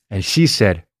 And she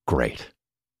said, "Great."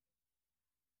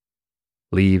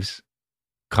 Leaves,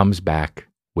 comes back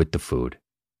with the food,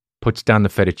 puts down the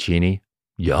fettuccine.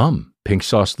 Yum. Pink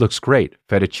sauce looks great.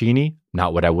 Fettuccine,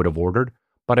 not what I would have ordered,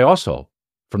 but I also,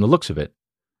 from the looks of it,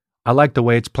 I like the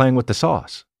way it's playing with the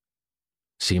sauce.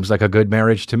 Seems like a good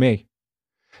marriage to me.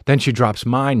 Then she drops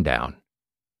mine down,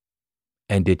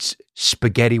 and it's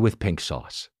spaghetti with pink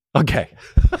sauce. Okay.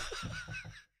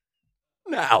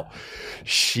 Now,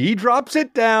 she drops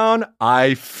it down.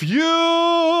 I fume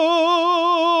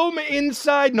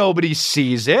inside. Nobody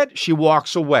sees it. She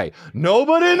walks away.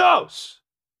 Nobody knows.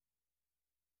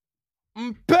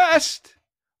 I'm pissed,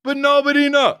 but nobody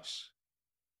knows.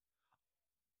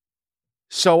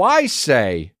 So I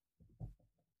say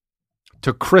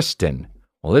to Kristen,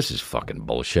 well, this is fucking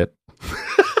bullshit.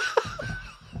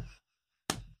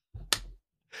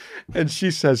 And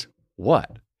she says,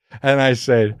 "What?" And I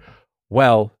said,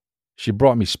 "Well, she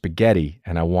brought me spaghetti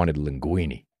and I wanted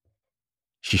linguine.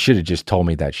 She should have just told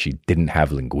me that she didn't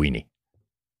have linguine."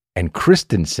 And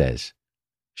Kristen says,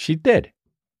 "She did."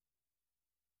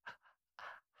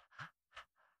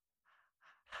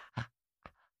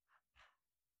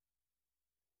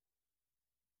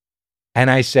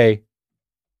 And I say,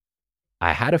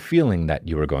 "I had a feeling that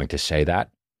you were going to say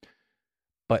that."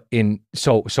 But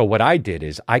so what I did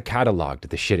is I cataloged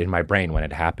the shit in my brain when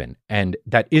it happened. And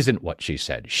that isn't what she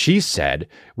said. She said,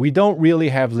 "We don't really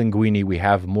have linguine. We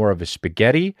have more of a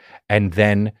spaghetti and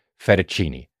then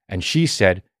fettuccine." And she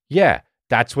said, "Yeah,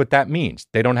 that's what that means.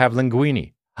 They don't have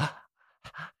linguine."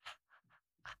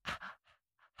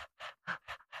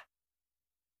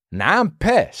 Now I'm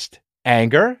pissed.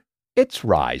 Anger, it's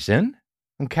rising.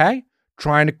 Okay?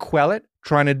 Trying to quell it.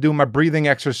 Trying to do my breathing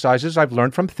exercises I've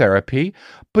learned from therapy,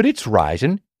 but it's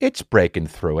rising, it's breaking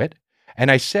through it. And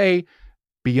I say,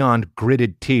 beyond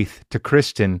gritted teeth, to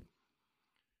Kristen,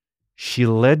 she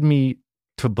led me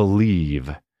to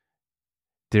believe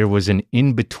there was an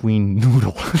in-between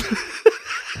noodle.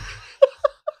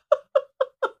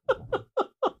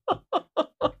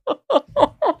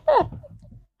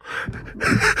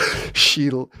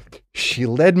 she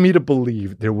led me to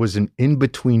believe there was an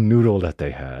in-between noodle that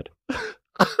they had.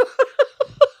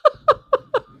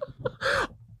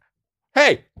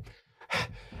 Hey,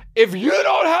 if you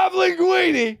don't have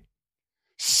linguine,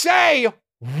 say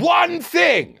one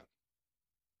thing.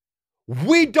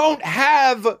 We don't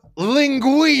have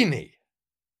linguine.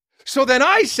 So then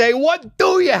I say, what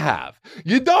do you have?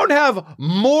 You don't have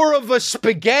more of a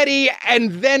spaghetti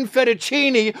and then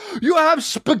fettuccine. You have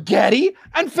spaghetti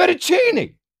and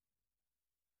fettuccine.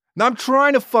 Now I'm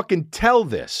trying to fucking tell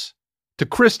this to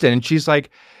Kristen, and she's like,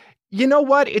 you know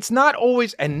what? It's not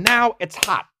always, and now it's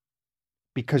hot.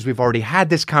 Because we've already had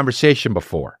this conversation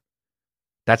before.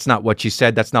 That's not what she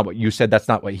said. That's not what you said. That's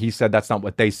not what he said. That's not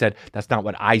what they said. That's not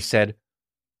what I said.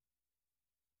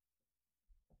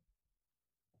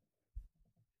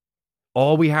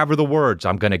 All we have are the words.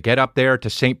 I'm going to get up there to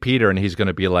St. Peter and he's going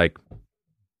to be like,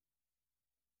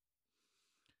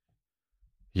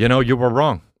 you know, you were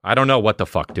wrong. I don't know what the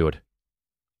fuck, dude.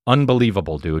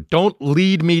 Unbelievable, dude. Don't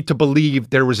lead me to believe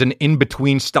there was an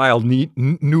in-between style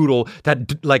noodle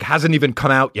that like hasn't even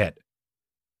come out yet.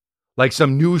 Like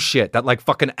some new shit that like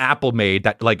fucking Apple made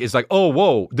that like is like, oh,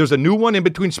 whoa, there's a new one in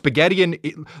between spaghetti and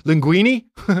linguine?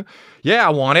 Yeah, I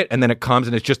want it. And then it comes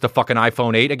and it's just the fucking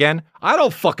iPhone 8 again. I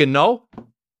don't fucking know.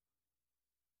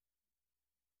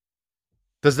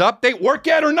 Does the update work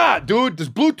yet or not, dude? Does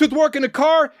Bluetooth work in the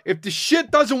car? If the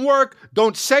shit doesn't work,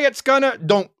 don't say it's gonna.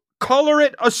 Don't color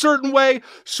it a certain way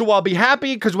so I'll be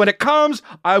happy, because when it comes,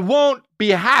 I won't be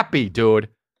happy, dude.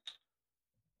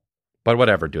 But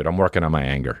whatever, dude. I'm working on my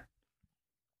anger.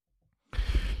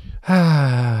 Crazy,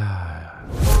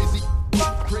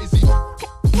 crazy,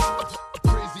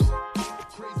 crazy,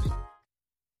 crazy.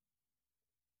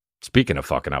 Speaking of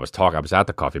fucking, I was at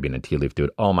the Coffee Bean and Tea Leaf, dude.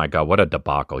 Oh my God, what a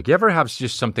debacle. You ever have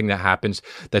just something that happens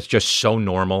that's just so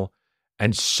normal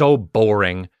and so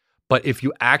boring, but if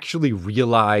you actually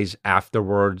realize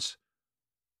afterwards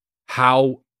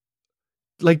how,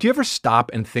 like, do you ever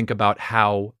stop and think about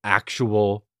how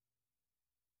actually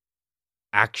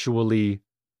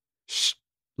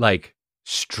like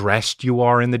stressed you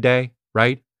are in the day,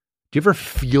 right? Do you ever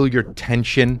feel your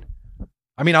tension?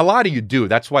 I mean, a lot of you do.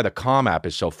 That's why the Calm app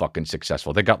is so fucking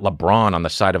successful. They got LeBron on the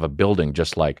side of a building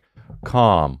just like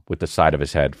calm with the side of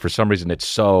his head. For some reason, it's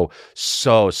so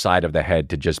side of the head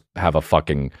to just have a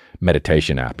fucking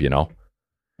meditation app, you know?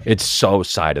 It's so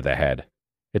side of the head.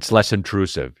 It's less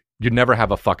intrusive. You'd never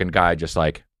have a fucking guy just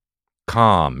like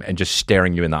calm and just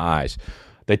staring you in the eyes.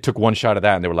 They took one shot of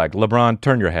that and they were like, LeBron,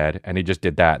 turn your head. And he just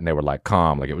did that. And they were like,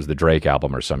 calm, like it was the Drake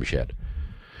album or some shit.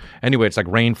 Anyway, it's like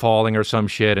rain falling or some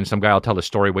shit. And some guy will tell the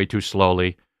story way too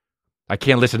slowly. I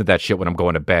can't listen to that shit when I'm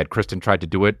going to bed. Kristen tried to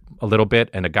do it a little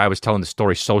bit. And the guy was telling the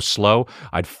story so slow,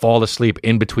 I'd fall asleep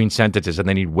in between sentences. And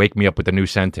then he'd wake me up with a new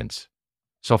sentence.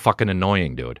 So fucking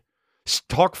annoying, dude.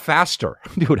 Talk faster.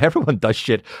 Dude, everyone does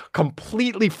shit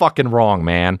completely fucking wrong,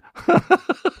 man.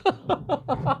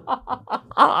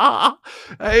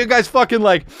 You guys fucking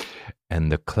like,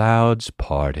 and the clouds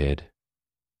parted.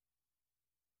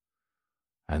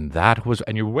 And that was,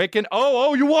 and you're waking,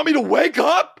 oh, you want me to wake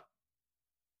up?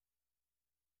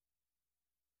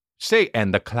 Say,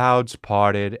 and the clouds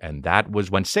parted, and that was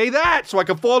when, say that, so I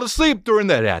can fall asleep during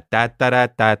the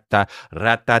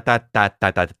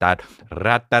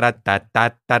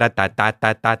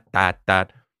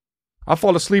I'll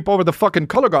fall asleep over the fucking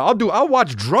color guard. I'll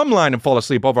watch Drumline and fall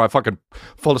asleep over, I fucking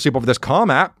fall asleep over this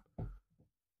Calm app.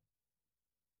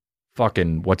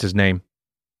 Fucking, what's his name?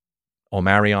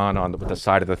 Omarion on the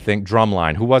side of the thing.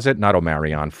 Drumline. Who was it? Not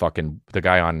Omarion. Fucking the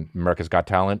guy on America's Got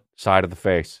Talent. Side of the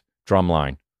face.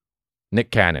 Drumline. Nick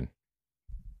Cannon.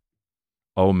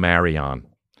 Omarion.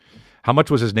 How much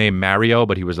was his name? Mario?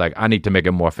 But he was like, I need to make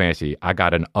it more fancy. I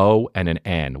got an O and an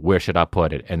N. Where should I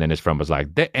put it? And then his friend was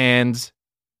like, the N's.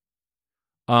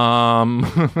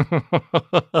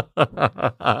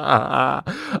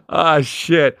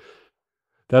 Shit.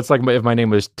 That's like if my name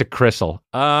was TeChrystal.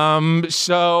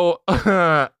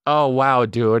 Oh wow,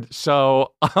 dude.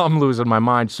 So I'm losing my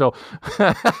mind. So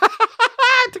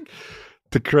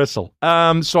TeChrystal.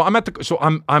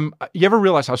 You ever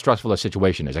realize how stressful a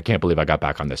situation is? I can't believe I got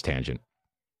back on this tangent.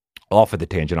 Off of the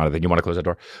tangent on it. You want to close that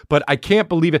door? But I can't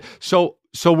believe it. So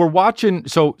we're watching.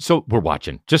 So we're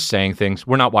watching. Just saying things.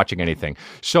 We're not watching anything.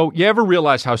 So you ever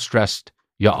realize how stressed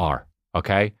you are?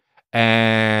 Okay.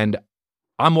 And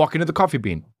I'm walking to the Coffee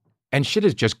Bean and shit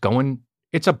is just going,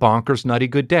 it's a bonkers nutty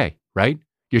good day, right?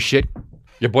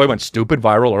 Your boy went stupid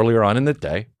viral earlier on in the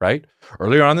day, right?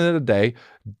 Earlier on in the day,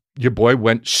 your boy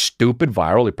went stupid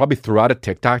viral. He probably threw out a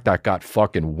TikTok that got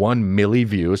fucking 1 milli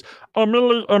views. A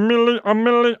milli.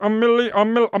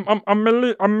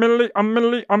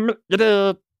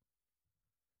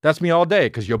 That's me all day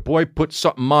because your boy put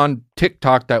something on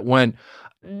TikTok that went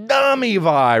dummy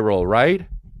viral, right?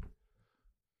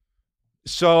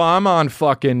 So I'm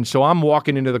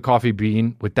walking into the Coffee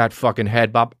Bean with that fucking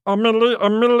head bop. A milli,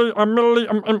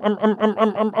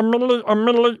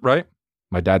 right?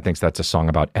 My dad thinks that's a song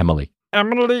about Emily.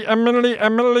 Emily.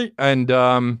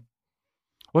 And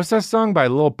what's that song by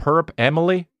Lil Perp?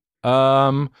 Emily?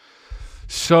 So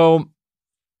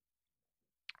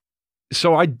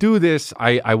I do this.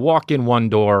 I walk in one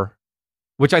door,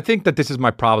 which I think that this is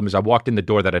my problem, is I walked in the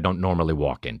door that I don't normally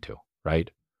walk into, right?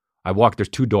 There's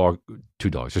two doors.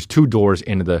 There's two doors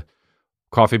into the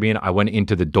Coffee Bean. I went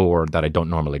into the door that I don't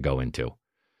normally go into.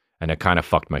 And it kind of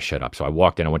fucked my shit up. So I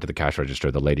walked in, I went to the cash register.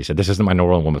 The lady said, this isn't my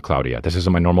normal one with Claudia. This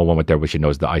isn't my normal one with there, which she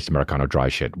knows the iced Americano dry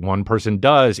shit. One person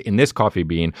does in this Coffee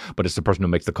Bean, but it's the person who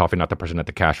makes the coffee, not the person at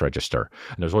the cash register.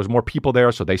 And there's always more people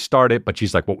there, so they start it. But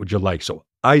she's like, what would you like? So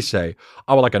I say,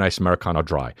 I would like an iced Americano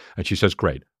dry. And she says,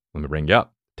 great. Let me ring you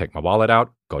up. Take my wallet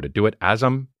out, go to do it. As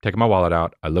I'm taking my wallet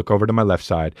out, I look over to my left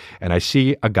side and I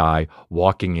see a guy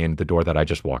walking in the door that I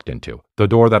just walked into, the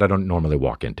door that I don't normally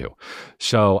walk into.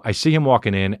 So I see him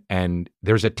walking in and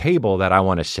there's a table that I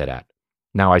want to sit at.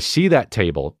 Now I see that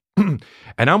table and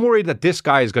I'm worried that this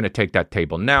guy is going to take that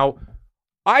table. Now,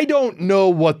 I don't know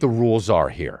what the rules are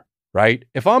here, right?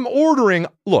 If I'm ordering,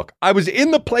 look, I was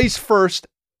in the place first.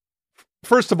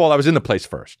 First of all, I was in the place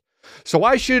first. So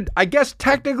I should, I guess,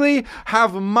 technically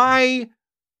have my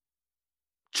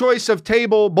choice of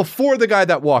table before the guy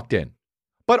that walked in.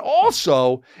 But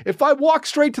also, if I walk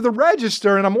straight to the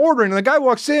register and I'm ordering and the guy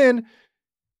walks in,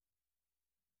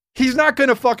 he's not going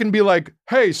to fucking be like,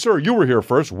 hey, sir, you were here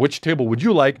first. Which table would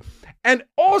you like? And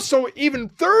also, even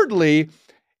thirdly,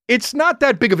 it's not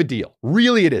that big of a deal.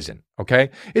 Really, it isn't,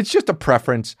 okay? It's just a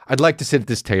preference. I'd like to sit at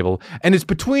this table, and it's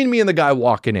between me and the guy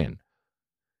walking in.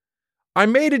 I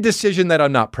made a decision that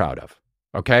I'm not proud of,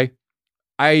 okay?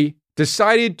 I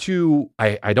decided to,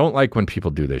 I don't like when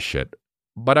people do this shit,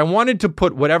 but I wanted to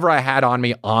put whatever I had on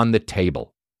me on the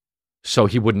table so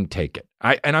he wouldn't take it.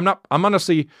 I'm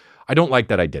honestly, I don't like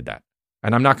that I did that.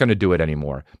 And I'm not going to do it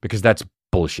anymore because that's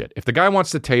bullshit. If the guy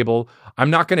wants the table, I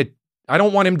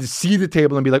don't want him to see the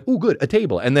table and be like, oh, good, a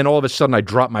table. And then all of a sudden I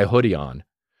drop my hoodie on.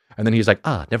 And then he's like,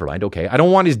 never mind, okay. I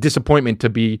don't want his disappointment to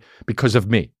be because of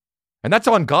me. And that's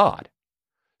on God.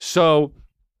 So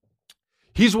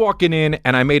he's walking in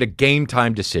and I made a game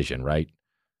time decision, right?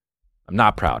 I'm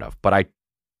not proud of, but I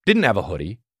didn't have a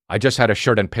hoodie. I just had a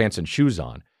shirt and pants and shoes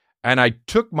on. And I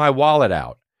took my wallet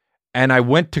out and I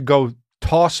went to go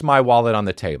toss my wallet on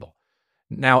the table.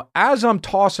 Now, as I'm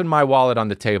tossing my wallet on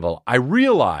the table, I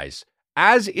realize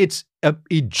as it's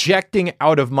ejecting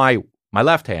out of my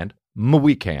left hand, my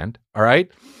weak hand, all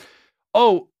right?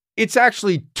 Oh, it's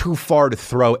actually too far to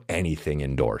throw anything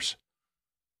indoors.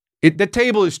 The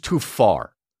table is too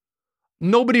far.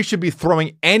 Nobody should be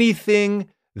throwing anything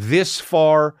this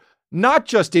far, not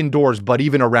just indoors, but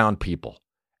even around people.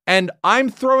 And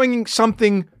I'm throwing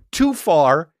something too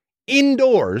far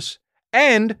indoors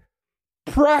and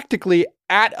practically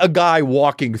at a guy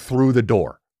walking through the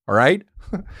door. All right?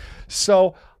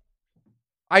 So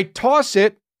I toss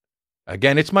it.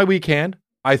 Again, it's my weak hand.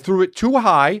 I threw it too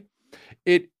high.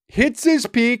 It hits his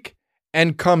peak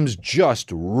and comes just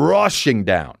rushing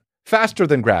down. Faster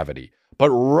than gravity,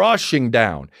 but rushing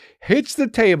down, hits the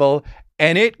table,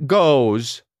 and it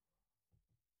goes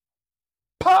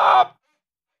pop.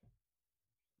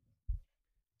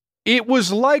 It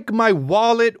was like my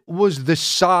wallet was the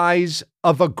size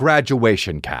of a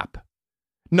graduation cap.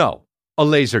 No, a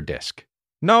laser disc.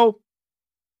 No,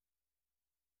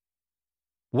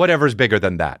 whatever's bigger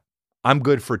than that. I'm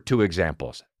good for 2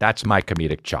 examples. That's my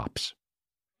comedic chops.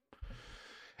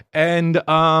 And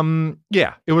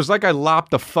yeah, it was like I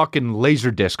lopped a fucking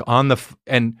laser disc on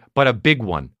but a big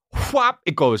one. Whop,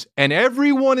 it goes, and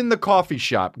everyone in the coffee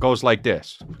shop goes like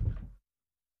this.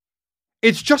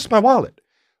 It's just my wallet.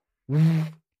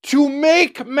 To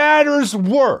make matters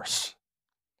worse,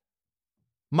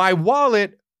 my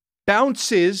wallet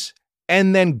bounces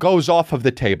and then goes off of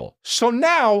the table. So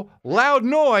now, loud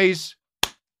noise.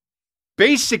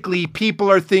 Basically, people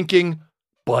are thinking,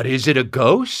 but is it a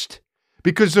ghost?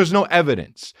 Because there's no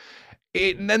evidence.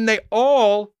 And then they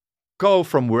all go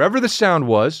from wherever the sound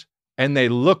was and they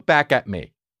look back at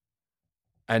me.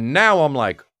 And now I'm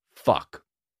like, fuck.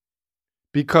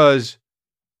 Because,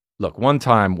 look, one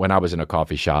time when I was in a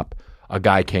coffee shop, a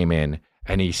guy came in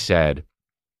and he said,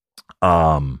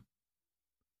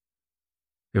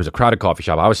 It was a crowded coffee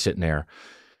shop. I was sitting there.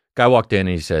 Guy walked in and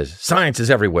he says, "Science is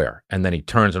everywhere." And then he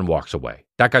turns and walks away.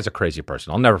 That guy's a crazy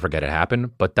person. I'll never forget it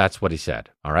happened, but that's what he said.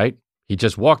 All right. He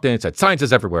just walked in and said, "Science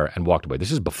is everywhere," and walked away.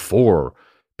 This is before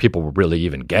people were really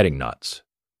even getting nuts,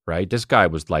 right? This guy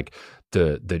was like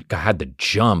the guy had the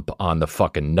jump on the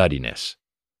fucking nuttiness,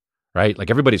 right? Like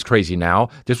everybody's crazy now.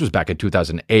 This was back in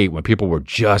 2008 when people were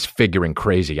just figuring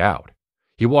crazy out.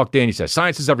 He walked in, he said,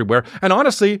 "Science is everywhere." And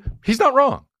honestly, he's not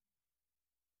wrong.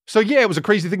 So yeah, it was a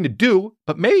crazy thing to do,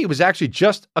 but maybe he was actually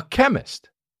just a chemist.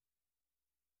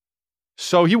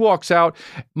 So he walks out.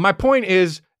 My point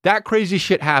is that crazy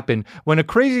shit happened. When a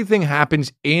crazy thing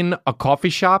happens in a coffee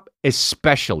shop,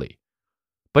 especially,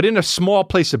 but in a small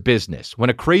place of business, when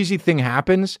a crazy thing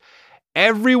happens,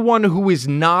 everyone who is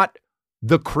not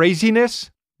the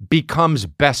craziness becomes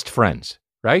best friends,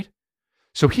 right?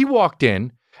 So he walked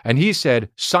in and he said,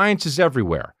 "Science is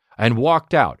everywhere," and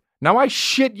walked out. Now, I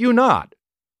shit you not.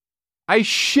 I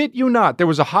shit you not. There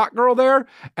was a hot girl there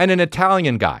and an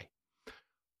Italian guy.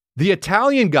 The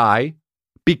Italian guy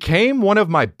became one of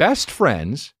my best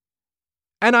friends,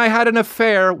 and I had an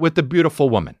affair with the beautiful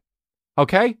woman.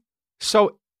 Okay?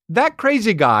 So that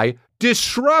crazy guy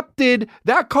disrupted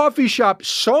that coffee shop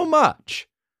so much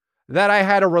that I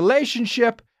had a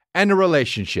relationship and a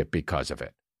relationship because of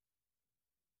it.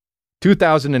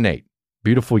 2008.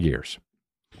 Beautiful years.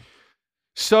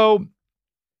 So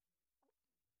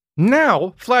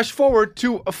now, flash forward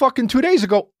to fucking 2 days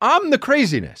ago, I'm the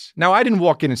craziness. Now, I didn't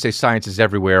walk in and say science is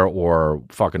everywhere or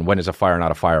fucking when is a fire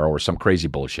not a fire or some crazy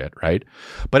bullshit, right?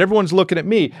 But everyone's looking at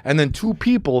me, and then two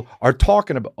people are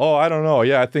talking about, "Oh, I don't know.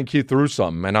 Yeah, I think he threw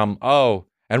something." And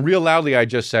and real loudly I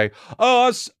just say,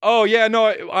 yeah, no,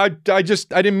 I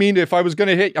didn't mean to. If I was going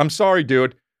to hit, I'm sorry,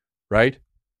 dude. Right?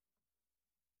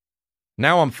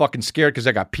 Now I'm fucking scared because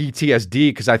I got PTSD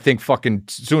because I think fucking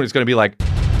soon it's going to be like,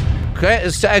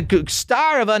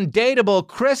 star of Undateable,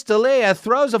 Chris D'Elia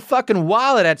throws a fucking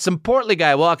wallet at some portly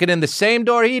guy walking in the same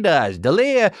door he does.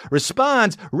 D'Elia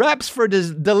responds, reps for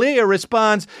D'Elia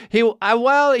responds, he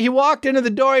walked into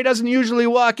the door he doesn't usually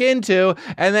walk into,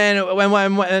 and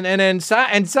then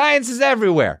science is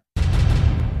everywhere.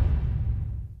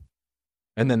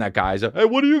 And then that guy's like, "Hey,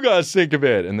 what do you guys think of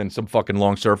it?" And then some fucking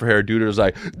long surfer hair dude is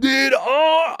like,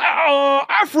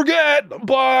 I forget,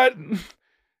 but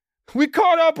we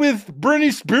caught up with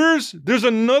Britney Spears.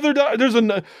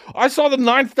 I saw the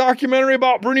 9th documentary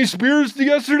about Britney Spears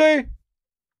yesterday.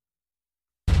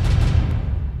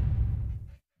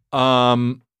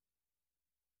 And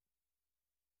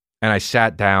I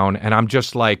sat down and I'm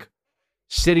just like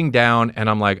sitting down and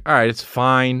I'm like, all right, it's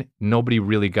fine. Nobody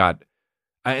really got,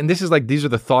 and this is like, these are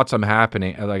the thoughts I'm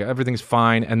happening. Like everything's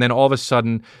fine. And then all of a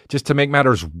sudden, just to make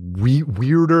matters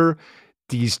weirder,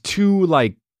 these two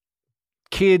like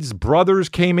brothers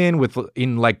came in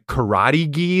like karate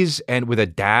gis and with a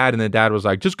dad, and the dad was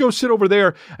like, "Just go sit over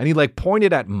there." And he like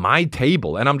pointed at my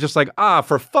table, and I'm just like,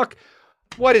 for fuck,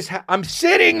 what is, I'm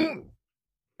sitting.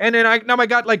 And then I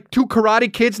got like two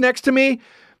karate kids next to me,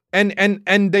 and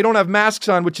they don't have masks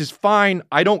on, which is fine.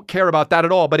 I don't care about that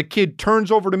at all. But a kid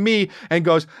turns over to me and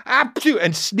goes, "Apchoo,"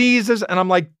 and sneezes. And I'm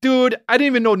like, dude, I didn't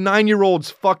even know 9-year-olds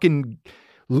fucking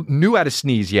knew how to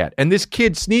sneeze yet. And this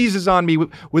kid sneezes on me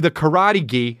with a karate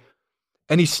gi,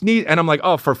 and he sneezed, and I'm like,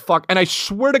 oh, for fuck. And I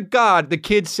swear to God, the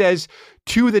kid says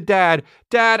to the dad,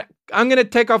 "Dad, I'm going to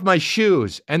take off my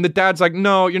shoes." And the dad's like,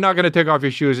 "No, you're not going to take off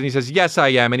your shoes." And he says, "Yes, I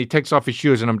am." And he takes off his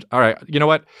shoes, and I'm, all right, you know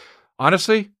what?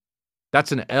 Honestly,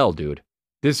 that's an L, dude.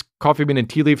 This Coffee Bean and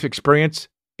Tea Leaf experience,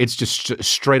 it's just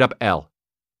straight up L.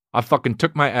 I fucking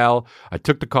took my L, I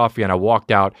took the coffee, and I walked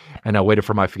out, and I waited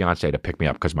for my fiance to pick me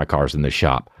up because my car's in the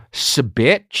shop.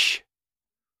 Bitch.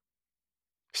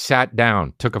 Sat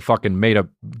down, took a fucking,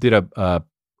 did an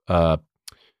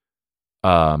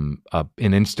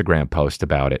Instagram post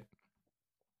about it,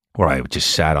 where I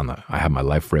just sat I had my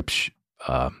Life Rips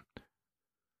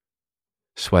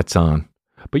sweats on.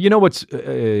 But you know what's,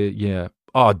 yeah.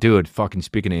 Oh, dude, fucking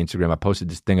speaking of Instagram, I posted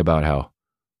this thing about how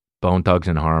Bone Thugs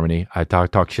and Harmony. I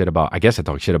talk shit about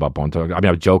Bone Thugs. I mean,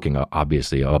 I'm joking,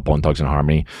 obviously, about Bone Thugs and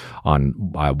Harmony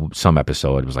on some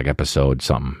episode. It was like episode,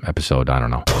 I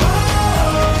don't know.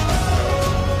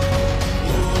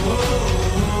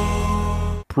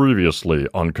 Previously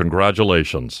on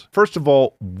Congratulations. First of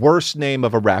all, worst name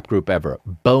of a rap group ever,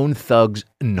 Bone Thugs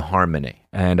and Harmony.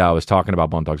 And I was talking about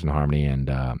Bone Thugs and Harmony,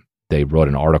 and they wrote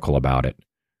an article about it,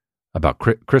 about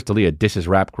Chris D'Elia disses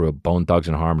rap group Bone Thugs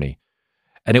and Harmony.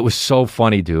 And it was so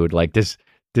funny, dude. Like this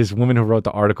woman who wrote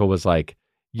the article was like,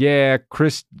 "Yeah,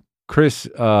 Chris,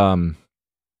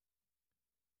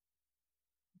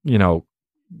 you know,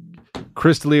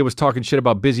 Chris D'Elia was talking shit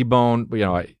about Busy Bone. You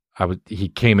know, he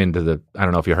came into the, I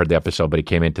don't know if you heard the episode, but he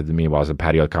came into me while I was at the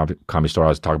patio comedy store. I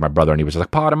was talking to my brother, and he was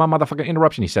like, "Pardon my motherfucking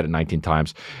interruption." He said it 19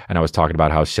 times, and I was talking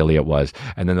about how silly it was.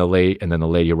 And then the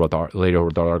lady who wrote the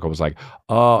article was like,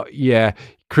 "Oh yeah,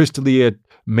 Chris D'Elia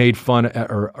made fun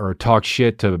or talked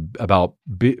shit about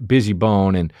Busy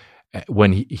Bone, and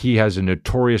when he has a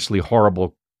notoriously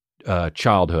horrible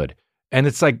childhood." And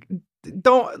it's like,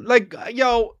 don't, like,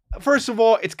 yo, first of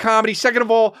all, it's comedy. Second of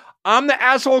all, I'm the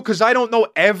asshole because I don't know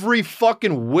every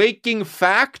fucking waking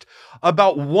fact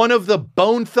about one of the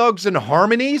Bone Thugs and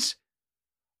Harmonies.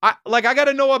 I got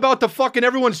to know about the fucking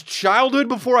everyone's childhood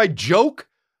before I joke.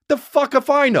 The fuck if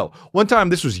I know. One time,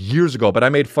 this was years ago, but I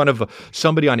made fun of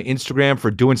somebody on Instagram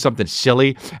for doing something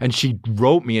silly, and she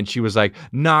wrote me and she was like,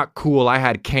 "Not cool, I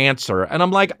had cancer." And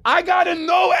I'm like, I gotta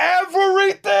know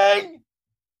everything.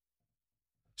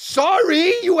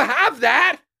 Sorry, you have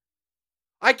that.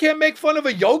 I can't make fun of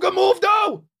a yoga move,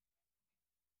 though.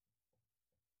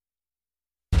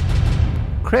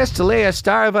 Chris D'Elia,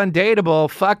 star of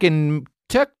Undateable, fucking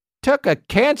took a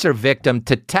cancer victim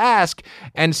to task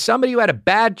and somebody who had a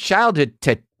bad childhood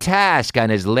to task on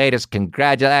his latest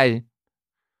congratulations.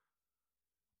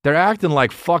 They're acting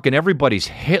like fucking everybody's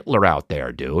Hitler out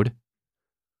there, dude.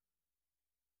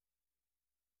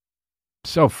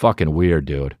 So fucking weird,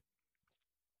 dude.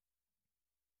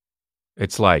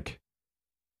 It's like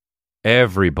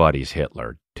everybody's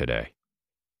Hitler today.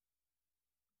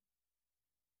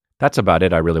 That's about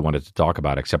it I really wanted to talk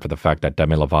about, except for the fact that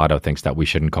Demi Lovato thinks that we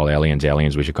shouldn't call aliens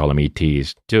aliens, we should call them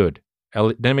ETs. Dude,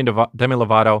 Demi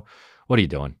Lovato, what are you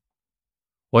doing?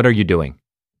 What are you doing,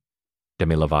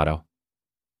 Demi Lovato?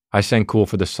 I sang Cool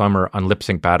for the Summer on Lip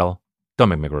Sync Battle. Don't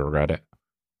make me regret it.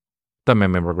 Don't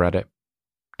make me regret it.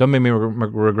 Don't make me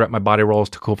regret my body rolls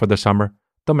to Cool for the Summer.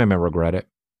 Don't make me regret it.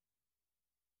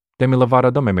 Demi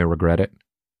Lovato, don't make me regret it.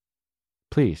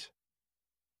 Please.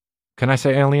 Can I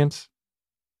say aliens?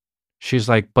 She's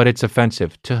like, but it's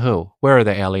offensive. To who? Where are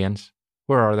the aliens?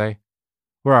 Where are they?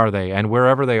 Where are they? And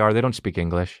wherever they are, they don't speak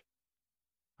English.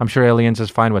 I'm sure aliens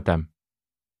is fine with them.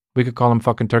 We could call them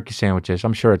fucking turkey sandwiches.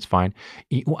 I'm sure it's fine.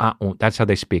 That's how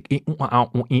they speak.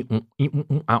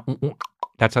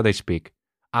 That's how they speak.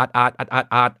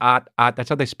 That's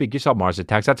how they speak. You saw Mars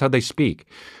Attacks. That's how they speak.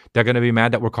 They're going to be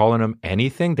mad that we're calling them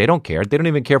anything. They don't care. They don't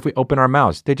even care if we open our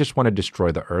mouths. They just want to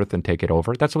destroy the earth and take it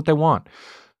over. That's what they want.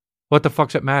 What the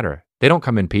fuck's it matter? They don't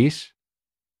come in peace.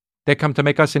 They come to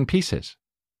make us in pieces.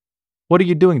 What are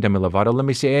you doing, Demi Lovato? Let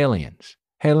me see aliens.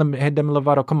 Hey, Demi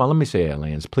Lovato, come on, let me see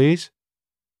aliens, please.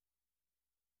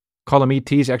 Call them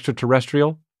ETs,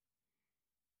 extraterrestrial.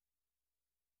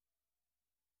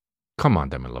 Come on,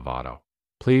 Demi Lovato.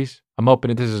 Please. I'm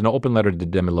opening. This is an open letter to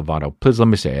Demi Lovato. Please let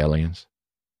me say aliens.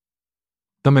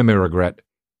 Don't make me regret.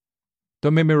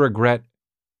 Don't make me regret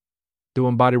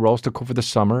doing body rolls to Cool for the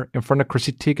Summer in front of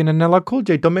Chrissy Teigen and LL Cool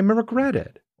J. Don't make me regret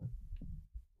it.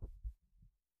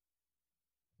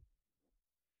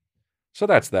 So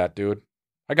that's that, dude.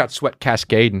 I got sweat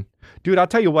cascading. Dude, I'll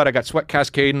tell you what, I got sweat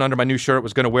cascading under my new shirt.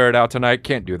 Was going to wear it out tonight.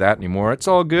 Can't do that anymore. It's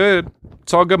all good.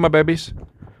 It's all good, my babies.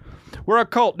 We're a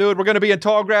cult, dude. We're going to be in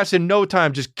tall grass in no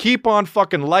time. Just keep on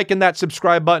fucking liking that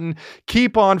subscribe button.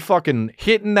 Keep on fucking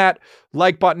hitting that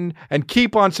like button and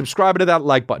keep on subscribing to that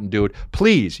like button, dude.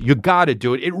 Please, you got to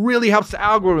do it. It really helps the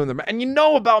algorithm. And you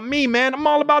know about me, man. I'm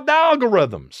all about the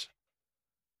algorithms.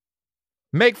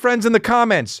 Make friends in the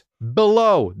comments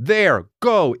below. There,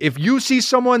 go. If you see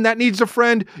someone that needs a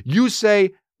friend, you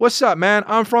say, "What's up, man?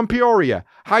 I'm from Peoria.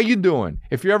 How you doing?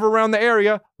 If you're ever around the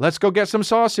area, let's go get some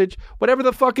sausage." Whatever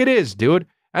the fuck it is, dude.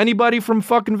 Anybody from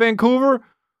fucking Vancouver?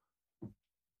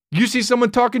 You see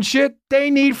someone talking shit? They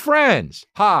need friends.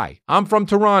 Hi, I'm from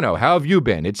Toronto. How have you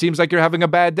been? It seems like you're having a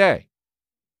bad day.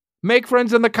 Make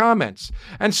friends in the comments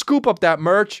and scoop up that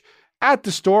merch at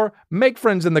the store. Make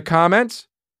friends in the comments.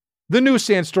 The new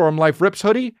Sandstorm Life Rips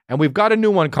hoodie, and we've got a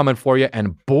new one coming for you,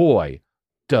 and boy,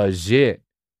 does it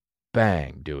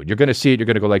bang, dude. You're going to see it. You're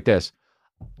going to go like this.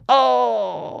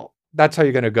 Oh, that's how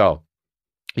you're going to go.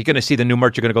 You're going to see the new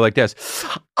merch. You're going to go like this.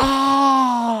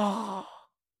 Oh,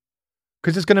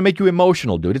 because it's going to make you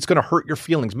emotional, dude. It's going to hurt your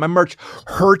feelings. My merch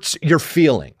hurts your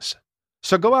feelings.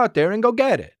 So go out there and go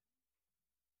get it.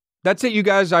 That's it, you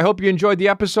guys. I hope you enjoyed the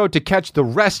episode. To catch the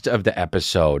rest of the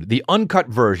episode, the uncut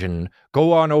version,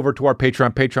 go on over to our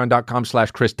Patreon,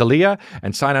 patreon.com/Chris D'Elia,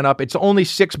 and sign on up. It's only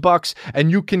 $6, and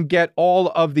you can get all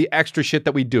of the extra shit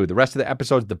that we do. The rest of the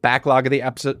episodes, the backlog of the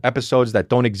episodes that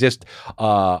don't exist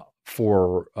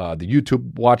for the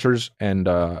YouTube watchers and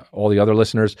all the other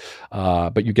listeners.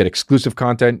 But you get exclusive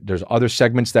content. There's other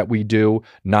segments that we do,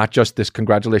 not just this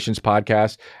Congratulations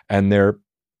podcast, and they're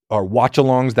our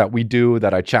watch-alongs that we do,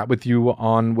 that I chat with you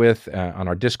on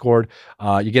our Discord.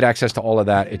 You get access to all of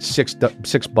that. It's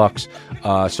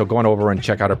 $6. So go on over and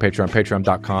check out our Patreon,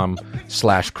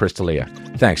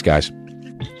 patreon.com/Crystalia. Thanks, guys.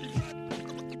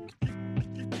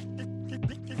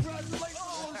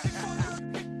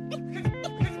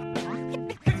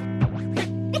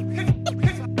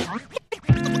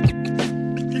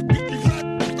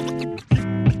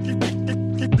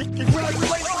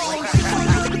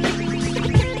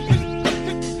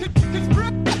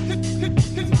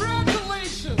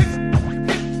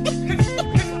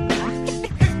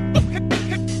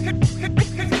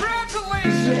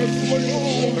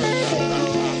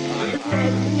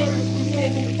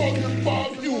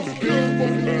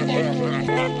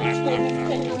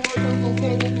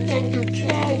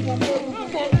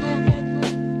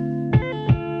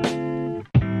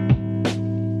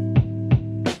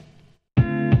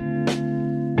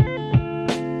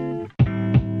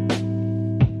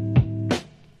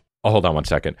 Oh, hold on one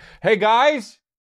second. Hey, guys.